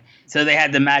Makabe. So they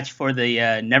had the match for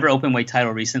the Never Openweight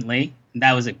title recently.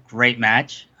 That was a great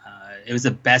match. It was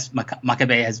the best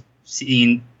Makabe has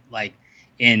seen like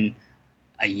in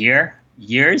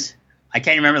years. I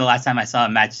can't remember the last time I saw a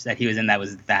match that he was in that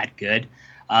was that good.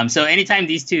 So anytime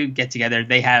these two get together,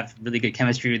 they have really good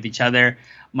chemistry with each other.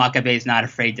 Makabe is not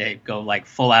afraid to go like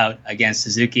full out against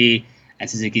Suzuki, and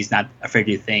Suzuki's not afraid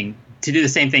to do the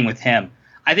same thing with him.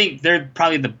 I think they're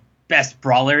probably the best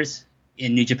brawlers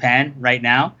in New Japan right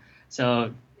now.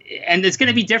 So, and it's going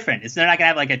to be different. They're not going to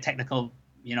have like a technical,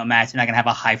 match. They're not going to have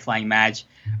a high flying match.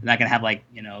 They're not going to have like,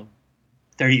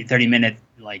 30 minute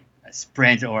like a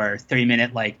sprint or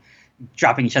 30-minute like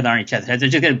dropping each other on each other. They're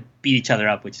just going to beat each other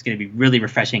up, which is going to be really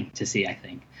refreshing to see, I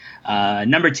think.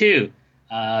 Number 2,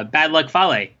 Bad Luck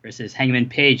Fale versus Hangman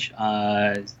Page,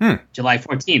 July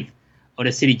 14th,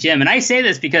 Oda City Gym. And I say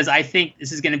this because I think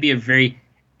this is going to be a very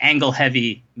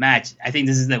angle-heavy match. I think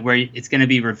this is where it's going to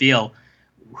be revealed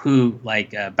who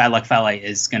Bad Luck Fale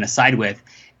is going to side with.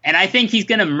 And I think he's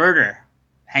going to murder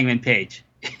Hangman Page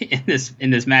in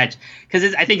this match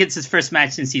because I think it's his first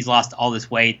match since he's lost all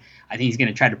this weight. I think he's going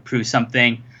to try to prove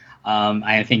something.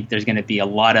 I think there's going to be a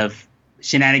lot of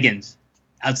shenanigans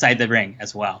outside the ring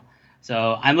as well.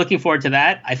 So I'm looking forward to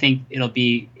that. I think it'll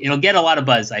get a lot of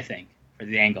buzz, I think, for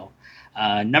the angle.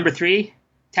 Number 3,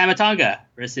 Tama Tonga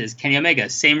versus Kenny Omega.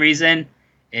 Same reason.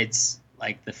 It's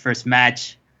like the first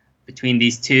match between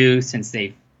these two since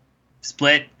they've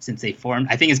split, since they formed.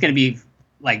 I think it's going to be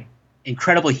like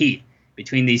incredible heat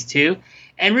between these two.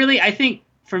 And really, I think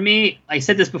for me, I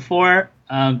said this before,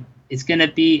 it's going to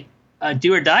be a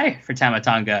do or die for Tama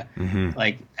Tonga.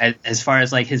 Like as far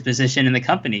as like his position in the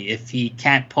company. If he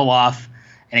can't pull off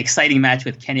an exciting match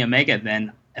with Kenny Omega,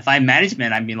 then if I'm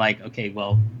management, I'd be like, okay,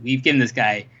 well, we've given this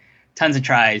guy tons of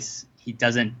tries. He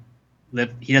doesn't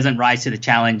rise to the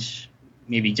challenge.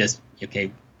 Maybe just,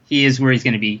 okay, he is where he's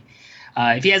going to be.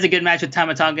 If he has a good match with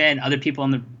Tama Tonga and other people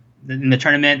in the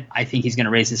tournament, I think he's going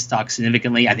to raise his stock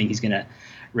significantly. I think he's going to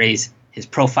raise his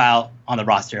profile on the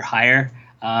roster higher.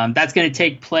 That's going to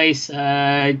take place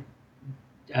the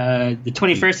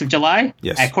 21st of July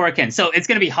at Korakuen. So it's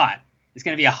going to be hot. It's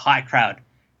going to be a hot crowd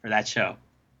for that show.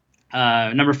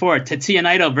 Number 4, Tetsuya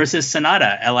Naito versus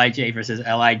Sonata, LIJ versus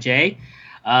LIJ.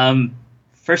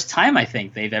 First time I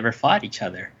think they've ever fought each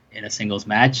other in a singles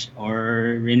match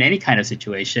or in any kind of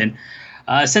situation.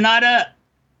 Sonata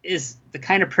is the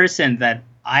kind of person that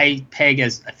I peg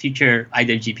as a future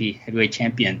IWGP heavyweight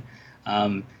champion.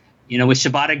 With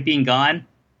Shibata being gone,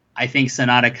 I think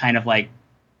Sonata kind of like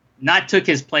not took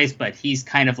his place, but he's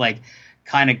kind of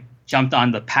jumped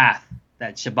on the path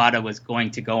that Shibata was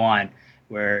going to go on,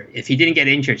 where if he didn't get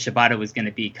injured, Shibata was going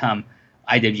to become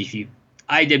IWGP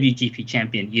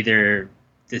champion either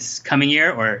this coming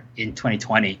year or in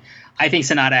 2020. I think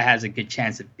Sonata has a good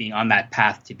chance of being on that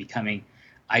path to becoming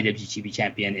IWGP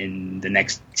champion in the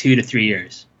next 2 to 3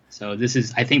 years. So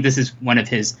I think this is one of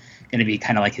his going to be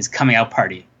kind of like his coming out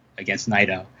party against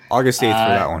Naito. August 8th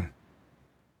for that one.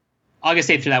 August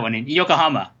 8th for that one in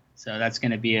Yokohama. So that's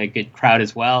going to be a good crowd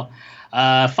as well.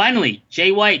 Finally,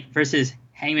 Jay White versus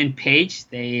Hangman Page.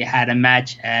 They had a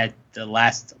match at the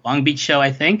last Long Beach show,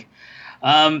 I think.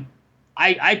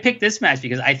 I picked this match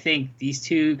because I think these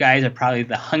two guys are probably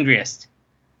the hungriest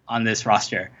on this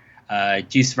roster.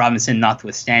 Juice Robinson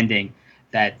notwithstanding,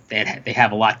 that they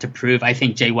have a lot to prove. I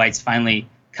think Jay White's finally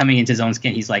coming into his own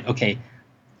skin. He's like, okay,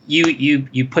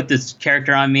 you put this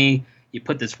character on me, you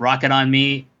put this rocket on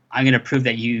me. I'm going to prove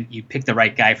that you picked the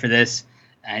right guy for this.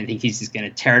 And I think he's just going to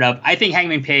tear it up. I think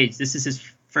Hangman Page, this is his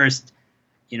first,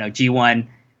 G1.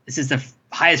 This is the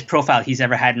highest profile he's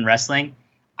ever had in wrestling.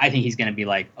 I think he's going to be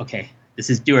like, okay, this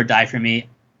is do or die for me.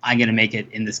 I'm going to make it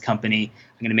in this company.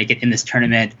 I'm going to make it in this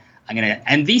tournament.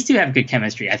 And these two have good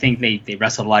chemistry. I think they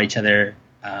wrestled a lot each other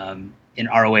in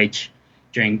ROH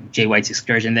during Jay White's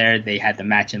excursion there. They had the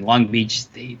match in Long Beach.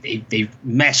 They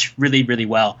mesh really, really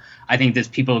well. I think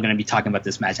people are going to be talking about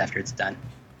this match after it's done.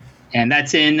 And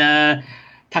that's in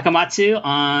Takamatsu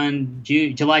on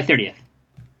July 30th.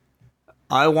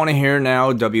 I want to hear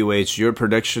now, WH, your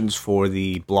predictions for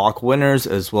the block winners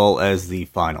as well as the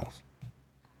finals.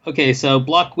 Okay, so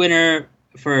block winner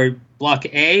for Block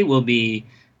A will be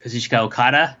Kazuchika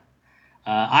Okada.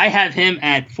 I have him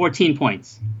at 14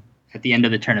 points at the end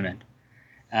of the tournament.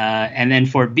 And then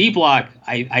for B block,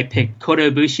 I picked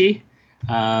Kota Ibushi,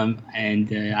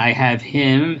 and I have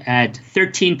him at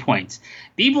 13 points.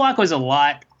 B block was a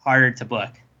lot harder to book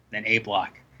than A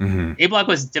block. Mm-hmm. A block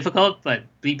was difficult, but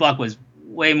B block was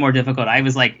way more difficult. I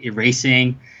was like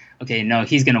erasing. Okay, no,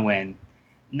 he's gonna win.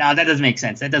 No, that doesn't make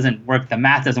sense. That doesn't work. The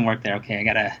math doesn't work there. Okay,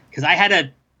 because I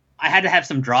had to have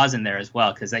some draws in there as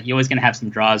well, because you're always gonna have some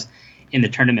draws in the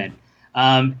tournament.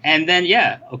 And then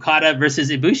Okada versus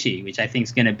Ibushi, which I think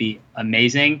is gonna be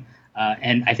amazing.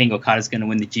 And I think Okada's gonna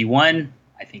win the G1.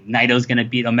 I think Naito's gonna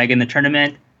beat Omega in the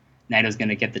tournament. Naito's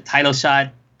gonna get the title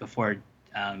shot before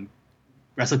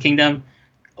Wrestle Kingdom.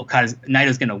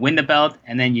 Naito's gonna win the belt,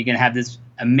 and then you're gonna have this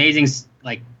amazing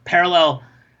parallel,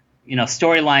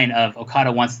 storyline of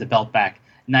Okada wants the belt back.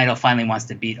 Naito finally wants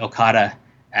to beat Okada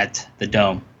at the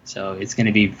Dome. So it's going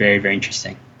to be very, very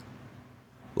interesting.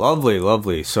 Lovely,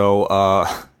 lovely. So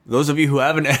those of you who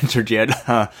haven't entered yet,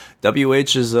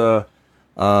 WH is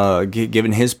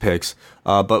given his picks.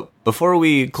 But before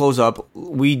we close up,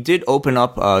 we did open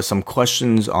up some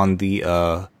questions on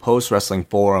the post-wrestling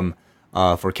forum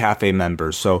for Cafe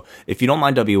members. So if you don't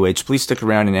mind, WH, please stick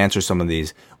around and answer some of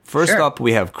these. First up,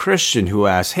 we have Christian, who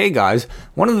asks, "Hey guys,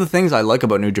 one of the things I like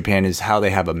about New Japan is how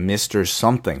they have a Mr.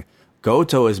 Something.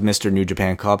 Goto is Mr. New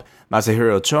Japan Cup.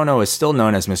 Masahiro Chono is still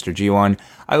known as Mr. G1.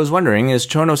 I was wondering, is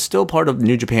Chono still part of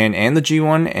New Japan and the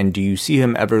G1, and do you see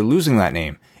him ever losing that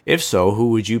name? If so,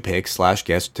 who would you pick /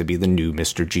 guess to be the new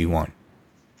Mr. G1?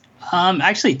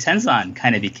 Actually, Tenzan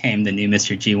kind of became the new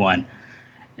Mr.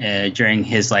 G1 during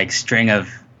his string of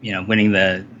winning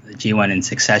the G1 in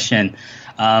succession.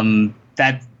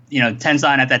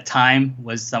 Tenzan at that time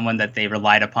was someone that they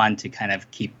relied upon to kind of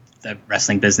keep the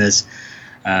wrestling business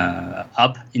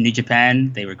up in New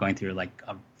Japan. They were going through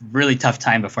a really tough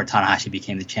time before Tanahashi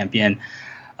became the champion.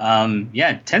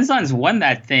 Tenzan's won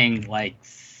that thing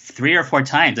 3 or 4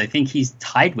 times. I think he's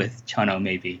tied with Chono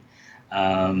maybe.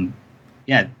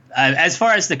 As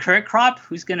far as the current crop,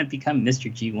 who's going to become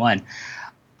Mr. G1?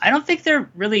 I don't think they're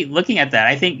really looking at that.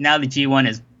 I think now the G1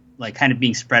 is kind of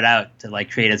being spread out to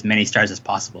create as many stars as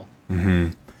possible. Mm-hmm.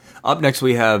 Up next,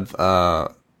 we have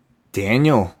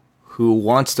Daniel, who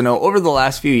wants to know, over the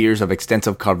last few years of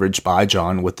extensive coverage by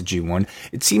John with the G1,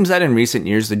 it seems that in recent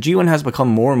years, the G1 has become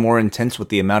more and more intense with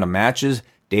the amount of matches,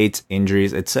 dates,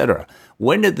 injuries, etc.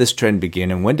 When did this trend begin,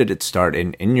 and when did it start?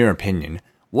 And in your opinion,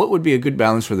 what would be a good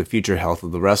balance for the future health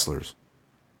of the wrestlers?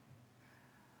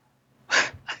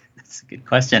 That's a good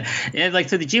question.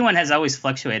 So the G1 has always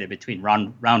fluctuated between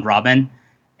round robin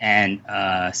and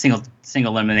single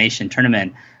elimination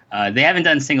tournament. They haven't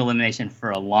done single elimination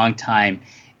for a long time.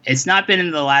 It's not been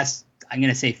in the last, I'm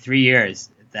going to say, 3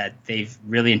 years that they've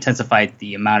really intensified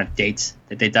the amount of dates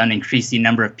that they've done, increased the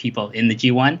number of people in the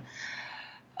G1.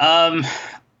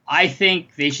 I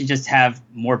think they should just have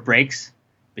more breaks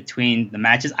between the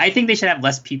matches. I think they should have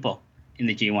less people in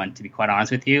the G1, to be quite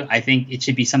honest with you. I think it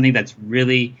should be something that's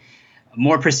really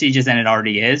more prestigious than it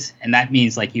already is, and that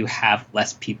means you have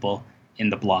less people in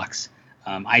the blocks.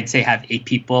 I'd say have 8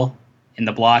 people in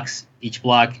the blocks, each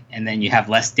block, and then you have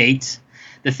less dates.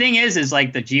 The thing is the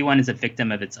G1 is a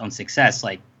victim of its own success.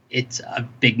 It's a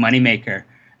big moneymaker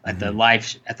at the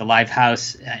live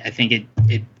house. I think it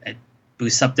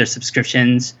boosts up their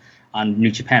subscriptions on New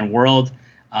Japan World.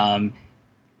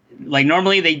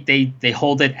 Normally they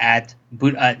hold it at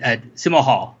Sumo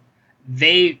Hall.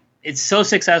 It's so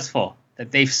successful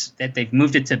that they've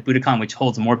moved it to Budokan, which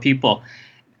holds more people.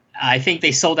 I think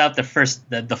they sold out the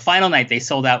final night. They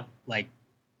sold out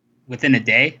within a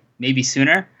day, maybe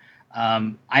sooner.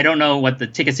 I don't know what the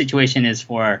ticket situation is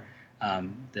for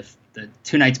the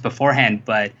 2 nights beforehand,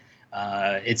 but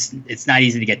it's not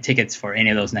easy to get tickets for any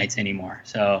of those nights anymore.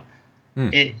 So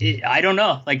I don't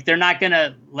know. They're not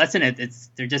gonna lessen it.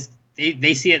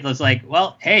 They see it as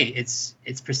well, hey, it's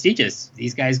prestigious.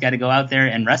 These guys got to go out there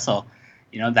and wrestle.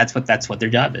 That's what their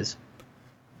job is.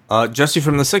 Jesse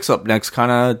from the Six Up next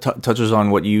kind of touches on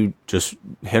what you just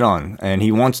hit on, and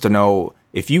he wants to know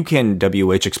if you can,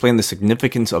 WH, explain the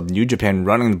significance of New Japan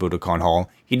running the Budokan Hall.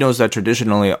 He knows that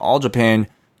traditionally All Japan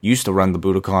used to run the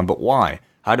Budokan, but why?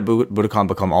 How did Budokan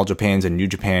become All Japan's and New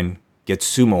Japan get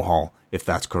Sumo Hall, if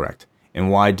that's correct? And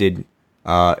why did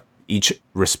each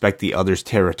respect the other's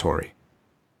territory?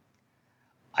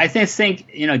 I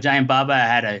think Giant Baba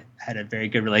had a very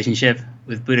good relationship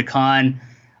with Budokan.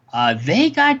 They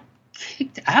got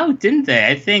kicked out, didn't they?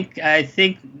 I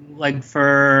think like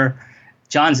for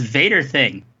John's Vader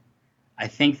thing, I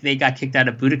think they got kicked out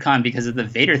of Budokan because of the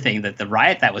Vader thing, that the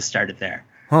riot that was started there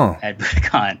at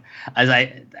Budokan.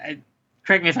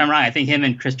 Correct me if I'm wrong. I think him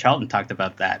and Chris Charlton talked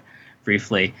about that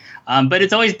briefly. But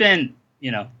it's always been,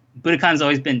 Budokan's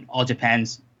always been All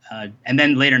Japan's, and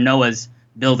then later Noah's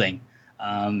building.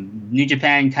 New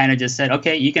Japan kind of just said,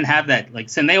 okay, you can have that.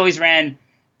 So they always ran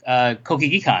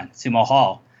Kokigikan, Sumo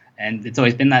Hall, and it's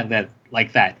always been that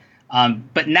like that.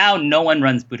 But now no one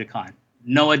runs Budokan.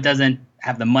 Noah doesn't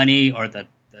have the money or the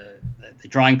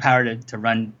drawing power to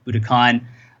run Budokan.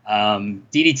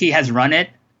 DDT has run it,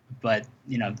 but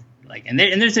and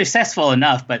they're successful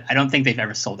enough, but I don't think they've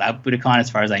ever sold out Budokan as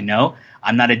far as I know.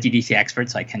 I'm not a DDT expert,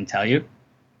 so I can't tell you.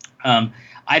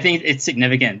 I think it's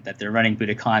significant that they're running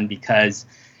Budokan because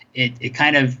it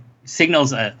kind of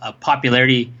signals a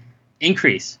popularity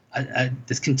increase,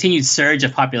 this continued surge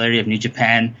of popularity of New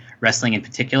Japan wrestling in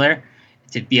particular,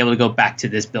 to be able to go back to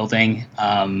this building.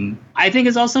 I think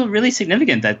is also really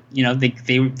significant that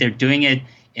they're doing it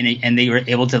and they were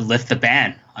able to lift the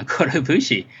ban on Kota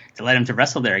Ibushi to let him to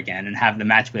wrestle there again and have the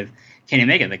match with Kenny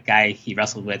Omega, the guy he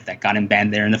wrestled with that got him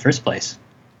banned there in the first place.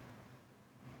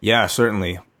 Yeah,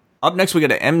 certainly. Up next, we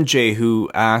got an MJ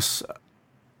who asks,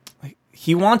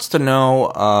 he wants to know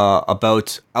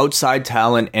about outside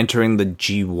talent entering the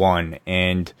G1,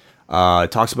 and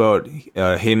talks about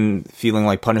him feeling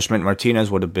like Punishment Martinez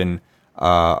would have been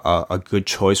a good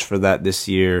choice for that this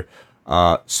year.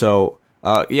 Can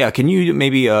you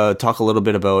maybe talk a little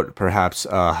bit about perhaps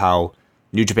how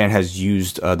New Japan has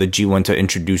used the G1 to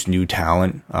introduce new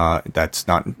talent that's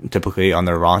not typically on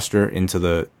their roster into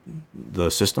the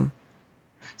system?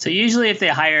 So usually if they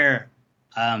hire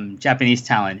Japanese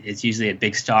talent, it's usually a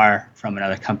big star from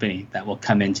another company that will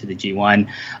come into the G1.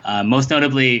 Most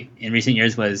notably in recent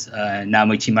years was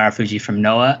Naomichi Marufuji from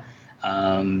Noah.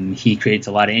 He creates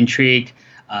a lot of intrigue.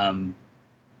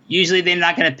 Usually they're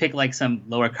not going to pick like some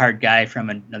lower card guy from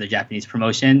another Japanese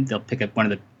promotion. They'll pick up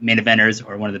one of the main eventers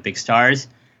or one of the big stars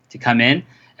to come in.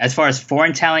 As far as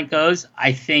foreign talent goes,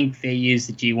 I think they use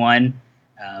the G1,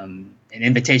 an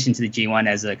invitation to the G1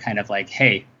 as a kind of like,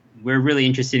 hey, we're really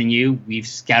interested in you. We've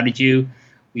scouted you.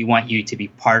 We want you to be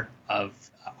part of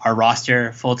our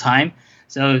roster full time.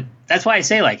 So that's why I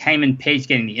say like Hangman Page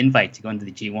getting the invite to go into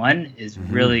the G1 is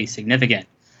really significant.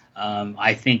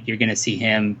 I think you're going to see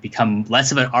him become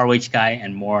less of an ROH guy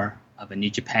and more of a New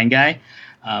Japan guy.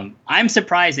 I'm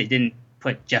surprised they didn't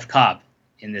put Jeff Cobb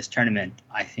in this tournament.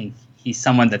 I think he's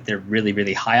someone that they're really,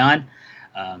 really high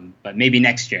on, but maybe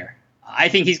next year. I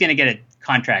think he's going to get a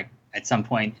contract at some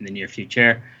point in the near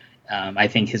future. I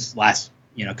think his last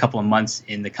couple of months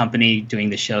in the company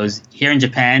doing the shows here in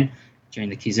Japan during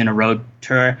the Kizuna Road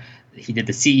tour, he did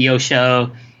the CEO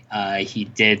show. He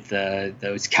did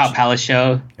those Cow Palace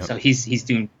show. Yep. So I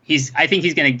think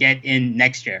he's going to get in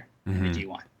next year in the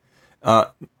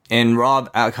G1. And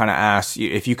Rob kind of asked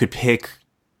if you could pick,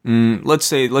 let's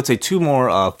say two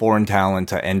more foreign talent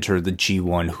to enter the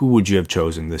G1. Who would you have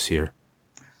chosen this year?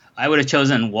 I would have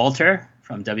chosen Walter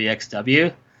from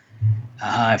WXW.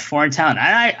 Foreign talent.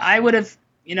 I would have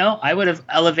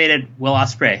elevated Will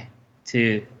Ospreay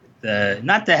to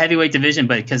not the heavyweight division,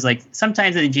 but because like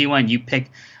sometimes in the G1 you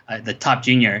pick the top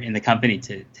junior in the company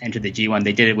to enter the G1.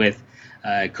 They did it with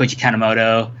Koji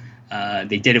Kanemoto.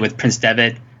 They did it with Prince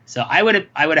Devitt. So I would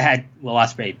have had Will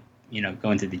Ospreay,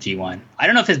 go into the G1. I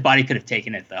don't know if his body could have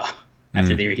taken it though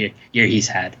after the year he's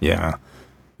had. Yeah.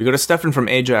 We go to Stefan from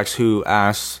Ajax who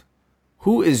asks,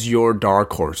 who is your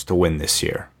dark horse to win this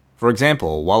year? For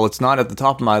example, while it's not at the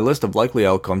top of my list of likely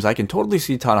outcomes, I can totally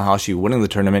see Tanahashi winning the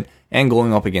tournament and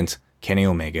going up against Kenny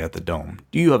Omega at the Dome.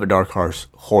 Do you have a dark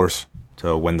horse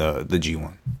to win the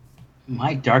G1?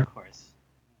 My dark horse?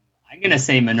 I'm going to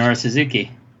say Minoru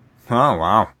Suzuki. Oh,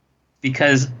 wow.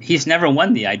 Because he's never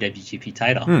won the IWGP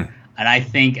title. And I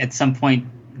think at some point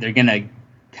they're going to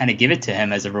kind of give it to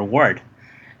him as a reward,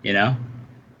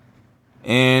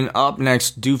 And up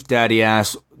next, Doof Daddy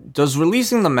asks, does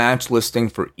releasing the match listing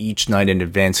for each night in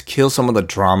advance kill some of the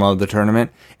drama of the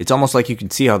tournament? It's almost like you can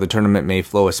see how the tournament may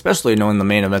flow, especially knowing the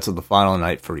main events of the final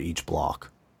night for each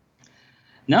block.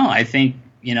 No, I think,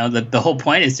 the whole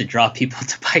point is to draw people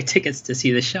to buy tickets to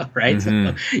see the show, right?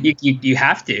 So you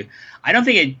have to. I don't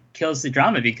think it kills the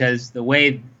drama because the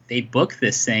way they book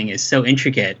this thing is so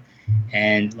intricate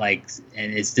and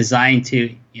it's designed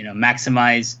to,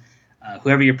 maximize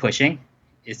whoever you're pushing.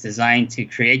 It's designed to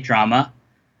create drama.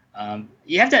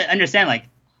 You have to understand,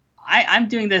 I'm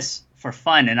doing this for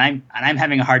fun, and I'm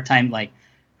having a hard time like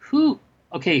who's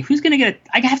gonna get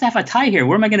I have to have a tie here.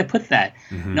 Where am I gonna put that?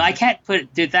 Mm-hmm. No, I can't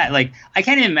do that. Like I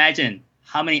can't imagine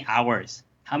how many hours,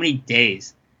 how many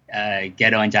days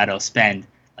Gedo and Jado spend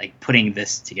like putting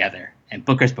this together, and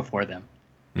bookers before them.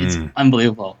 It's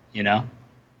unbelievable, you know.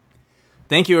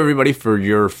 Thank you, everybody, for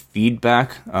your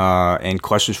feedback and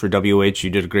questions for WH. You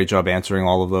did a great job answering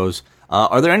all of those.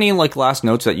 Are there any like last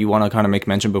notes that you want to kind of make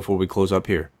mention before we close up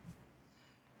here?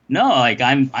 No, like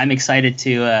I'm excited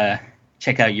to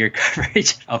check out your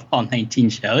coverage of all 19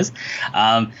 shows.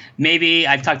 Maybe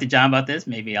I've talked to John about this.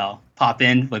 Maybe I'll pop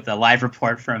in with a live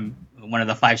report from one of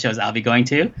the 5 shows I'll be going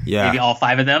to. Yeah. Maybe all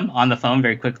 5 of them on the phone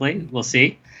very quickly. We'll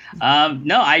see.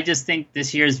 No, I just think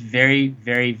this year is very,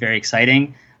 very, very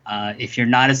exciting. If you're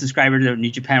not a subscriber to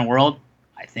New Japan World,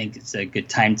 I think it's a good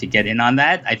time to get in on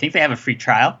that. I think they have a free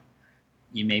trial.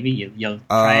 You'll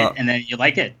try it and then you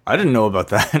like it. I didn't know about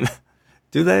that.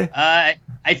 Do they?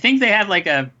 I think they have like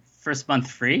a first month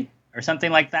free or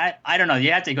something like that. I don't know.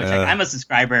 You have to go check. I'm a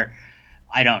subscriber.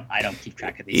 I don't keep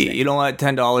track of these things. You know what?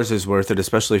 $10 is worth it,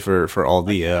 especially for all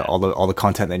the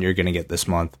content that you're going to get this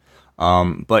month.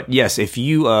 But yes, if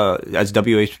you, as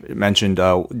WH mentioned,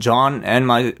 John and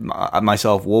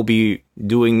myself will be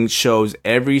doing shows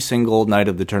every single night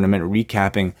of the tournament,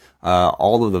 recapping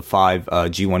all of the 5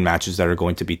 G1 matches that are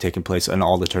going to be taking place in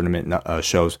all the tournament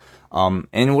shows.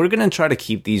 And we're going to try to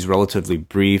keep these relatively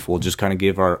brief. We'll just kind of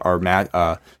give our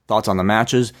thoughts on the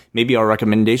matches, maybe our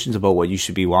recommendations about what you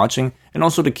should be watching, and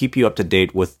also to keep you up to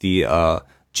date with the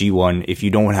G1 if you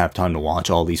don't have time to watch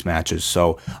all these matches.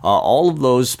 So all of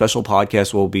those special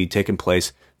podcasts will be taking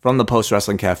place from the Post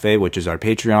Wrestling Cafe, which is our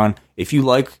Patreon. If you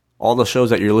like all the shows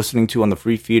that you're listening to on the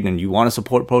free feed and you want to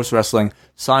support Post Wrestling,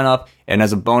 sign up. And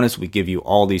as a bonus, we give you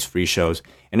all these free shows.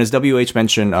 And as WH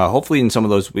mentioned, hopefully in some of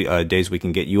those days we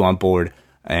can get you on board.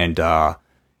 And yeah,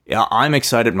 I'm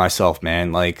excited myself,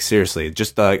 man. Like seriously,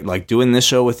 just like doing this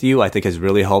show with you, I think has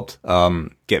really helped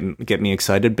get me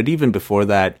excited. But even before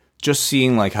that, just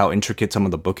seeing like how intricate some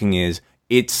of the booking is,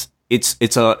 it's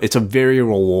a very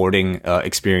rewarding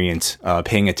experience.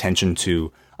 Paying attention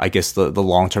to, I guess, the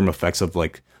long-term effects of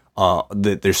like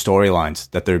their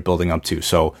storylines that they're building up to.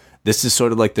 So this is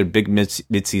sort of like their big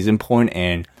mid-season point,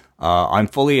 and I'm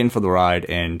fully in for the ride.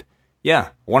 And yeah,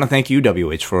 I want to thank you,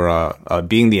 WH, for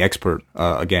being the expert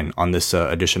again on this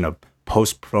edition of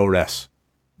Post Pro Res.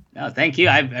 No, thank you.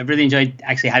 I've really enjoyed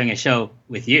actually having a show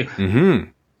with you. Mm-hmm.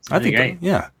 I think great.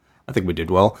 I think we did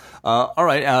well. All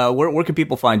right, where can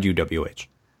people find you, WH?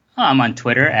 I'm on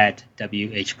Twitter at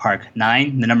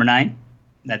WHPark9, the number 9.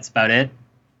 That's about it.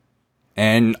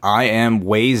 And I am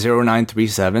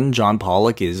Way0937. John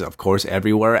Pollock is, of course,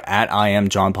 everywhere at I am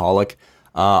John Pollock.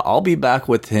 I'll be back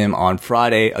with him on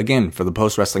Friday, again, for the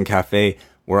Post Wrestling Cafe,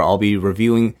 where I'll be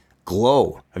reviewing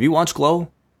Glow. Have you watched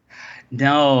Glow?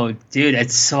 No, dude,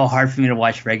 it's so hard for me to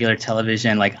watch regular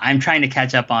television. Like, I'm trying to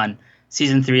catch up on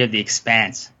season 3 of The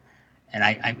Expanse. And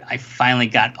I finally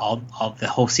got all the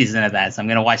whole season of that, so I'm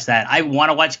gonna watch that. I want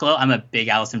to watch Glow. I'm a big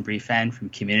Alison Brie fan from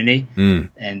Community,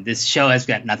 and this show has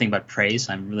got nothing but praise.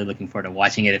 So I'm really looking forward to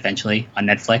watching it eventually on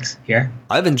Netflix here.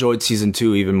 I've enjoyed season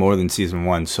 2 even more than season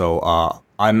 1, so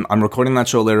I'm recording that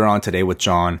show later on today with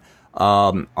John.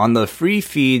 On the free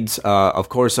feeds, of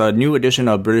course, a new edition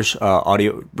of British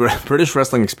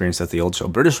Wrestling Experience. That's the old show.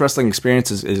 British Wrestling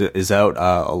Experience is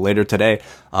out later today.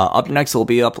 Up next, it'll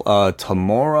be up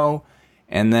tomorrow.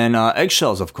 And then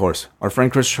Eggshells, of course. Our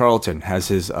friend Chris Charlton has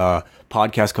his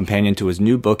podcast companion to his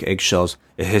new book, Eggshells,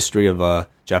 A History of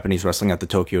Japanese Wrestling at the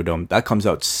Tokyo Dome. That comes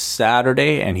out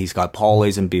Saturday, and he's got Paul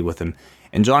Lazenby with him.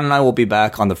 And John and I will be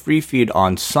back on the free feed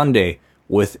on Sunday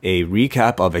with a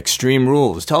recap of Extreme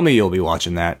Rules. Tell me you'll be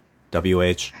watching that,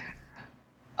 WH.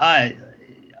 I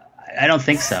don't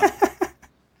think so.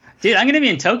 Dude, I'm going to be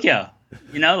in Tokyo.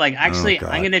 You know, like, actually,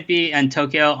 I'm going to be in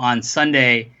Tokyo on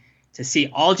Sunday to see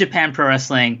All Japan Pro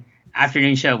Wrestling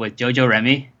afternoon show with Jojo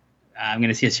Remy. I'm going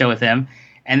to see a show with him.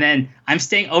 And then I'm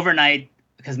staying overnight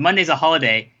because Monday's a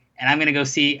holiday, and I'm going to go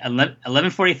see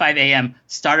 11:45 a.m.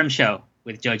 Stardom show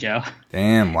with Jojo.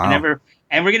 Damn, wow.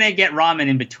 And we're going to get ramen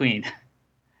in between.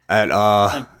 At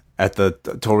the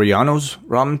Toriano's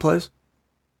ramen place?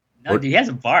 No, dude, he has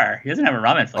a bar. He doesn't have a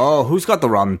ramen place. Oh, who's got the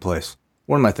ramen place?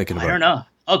 What am I thinking about? I don't know.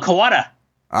 Oh, Kawada.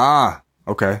 Ah,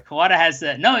 okay. Kawada has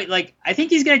I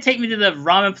think he's going to take me to the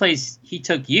ramen place he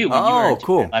took you when you were in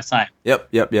Japan last time. Yep.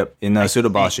 In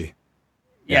Tsudabashi.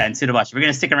 Yeah, in Tsudabashi. We're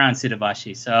going to stick around in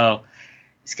Tsudabashi. So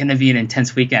it's going to be an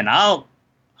intense weekend. I'll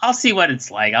see what it's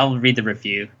like. I'll read the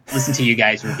review, listen to you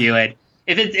guys review it.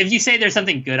 If you say there's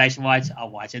something good I should watch, I'll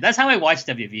watch it. That's how I watch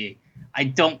WWE. I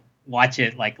don't watch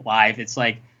it like live. It's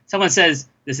like someone says,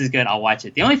 this is good. I'll watch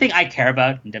it. The only thing I care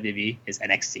about in WWE is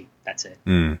NXT. That's it.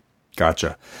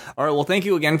 Gotcha. All right. Well, thank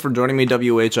you again for joining me,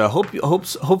 WH.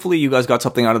 Hopefully you guys got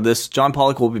something out of this. John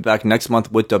Pollock will be back next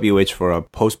month with WH for a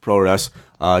post-pro res.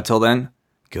 Till then,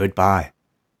 goodbye.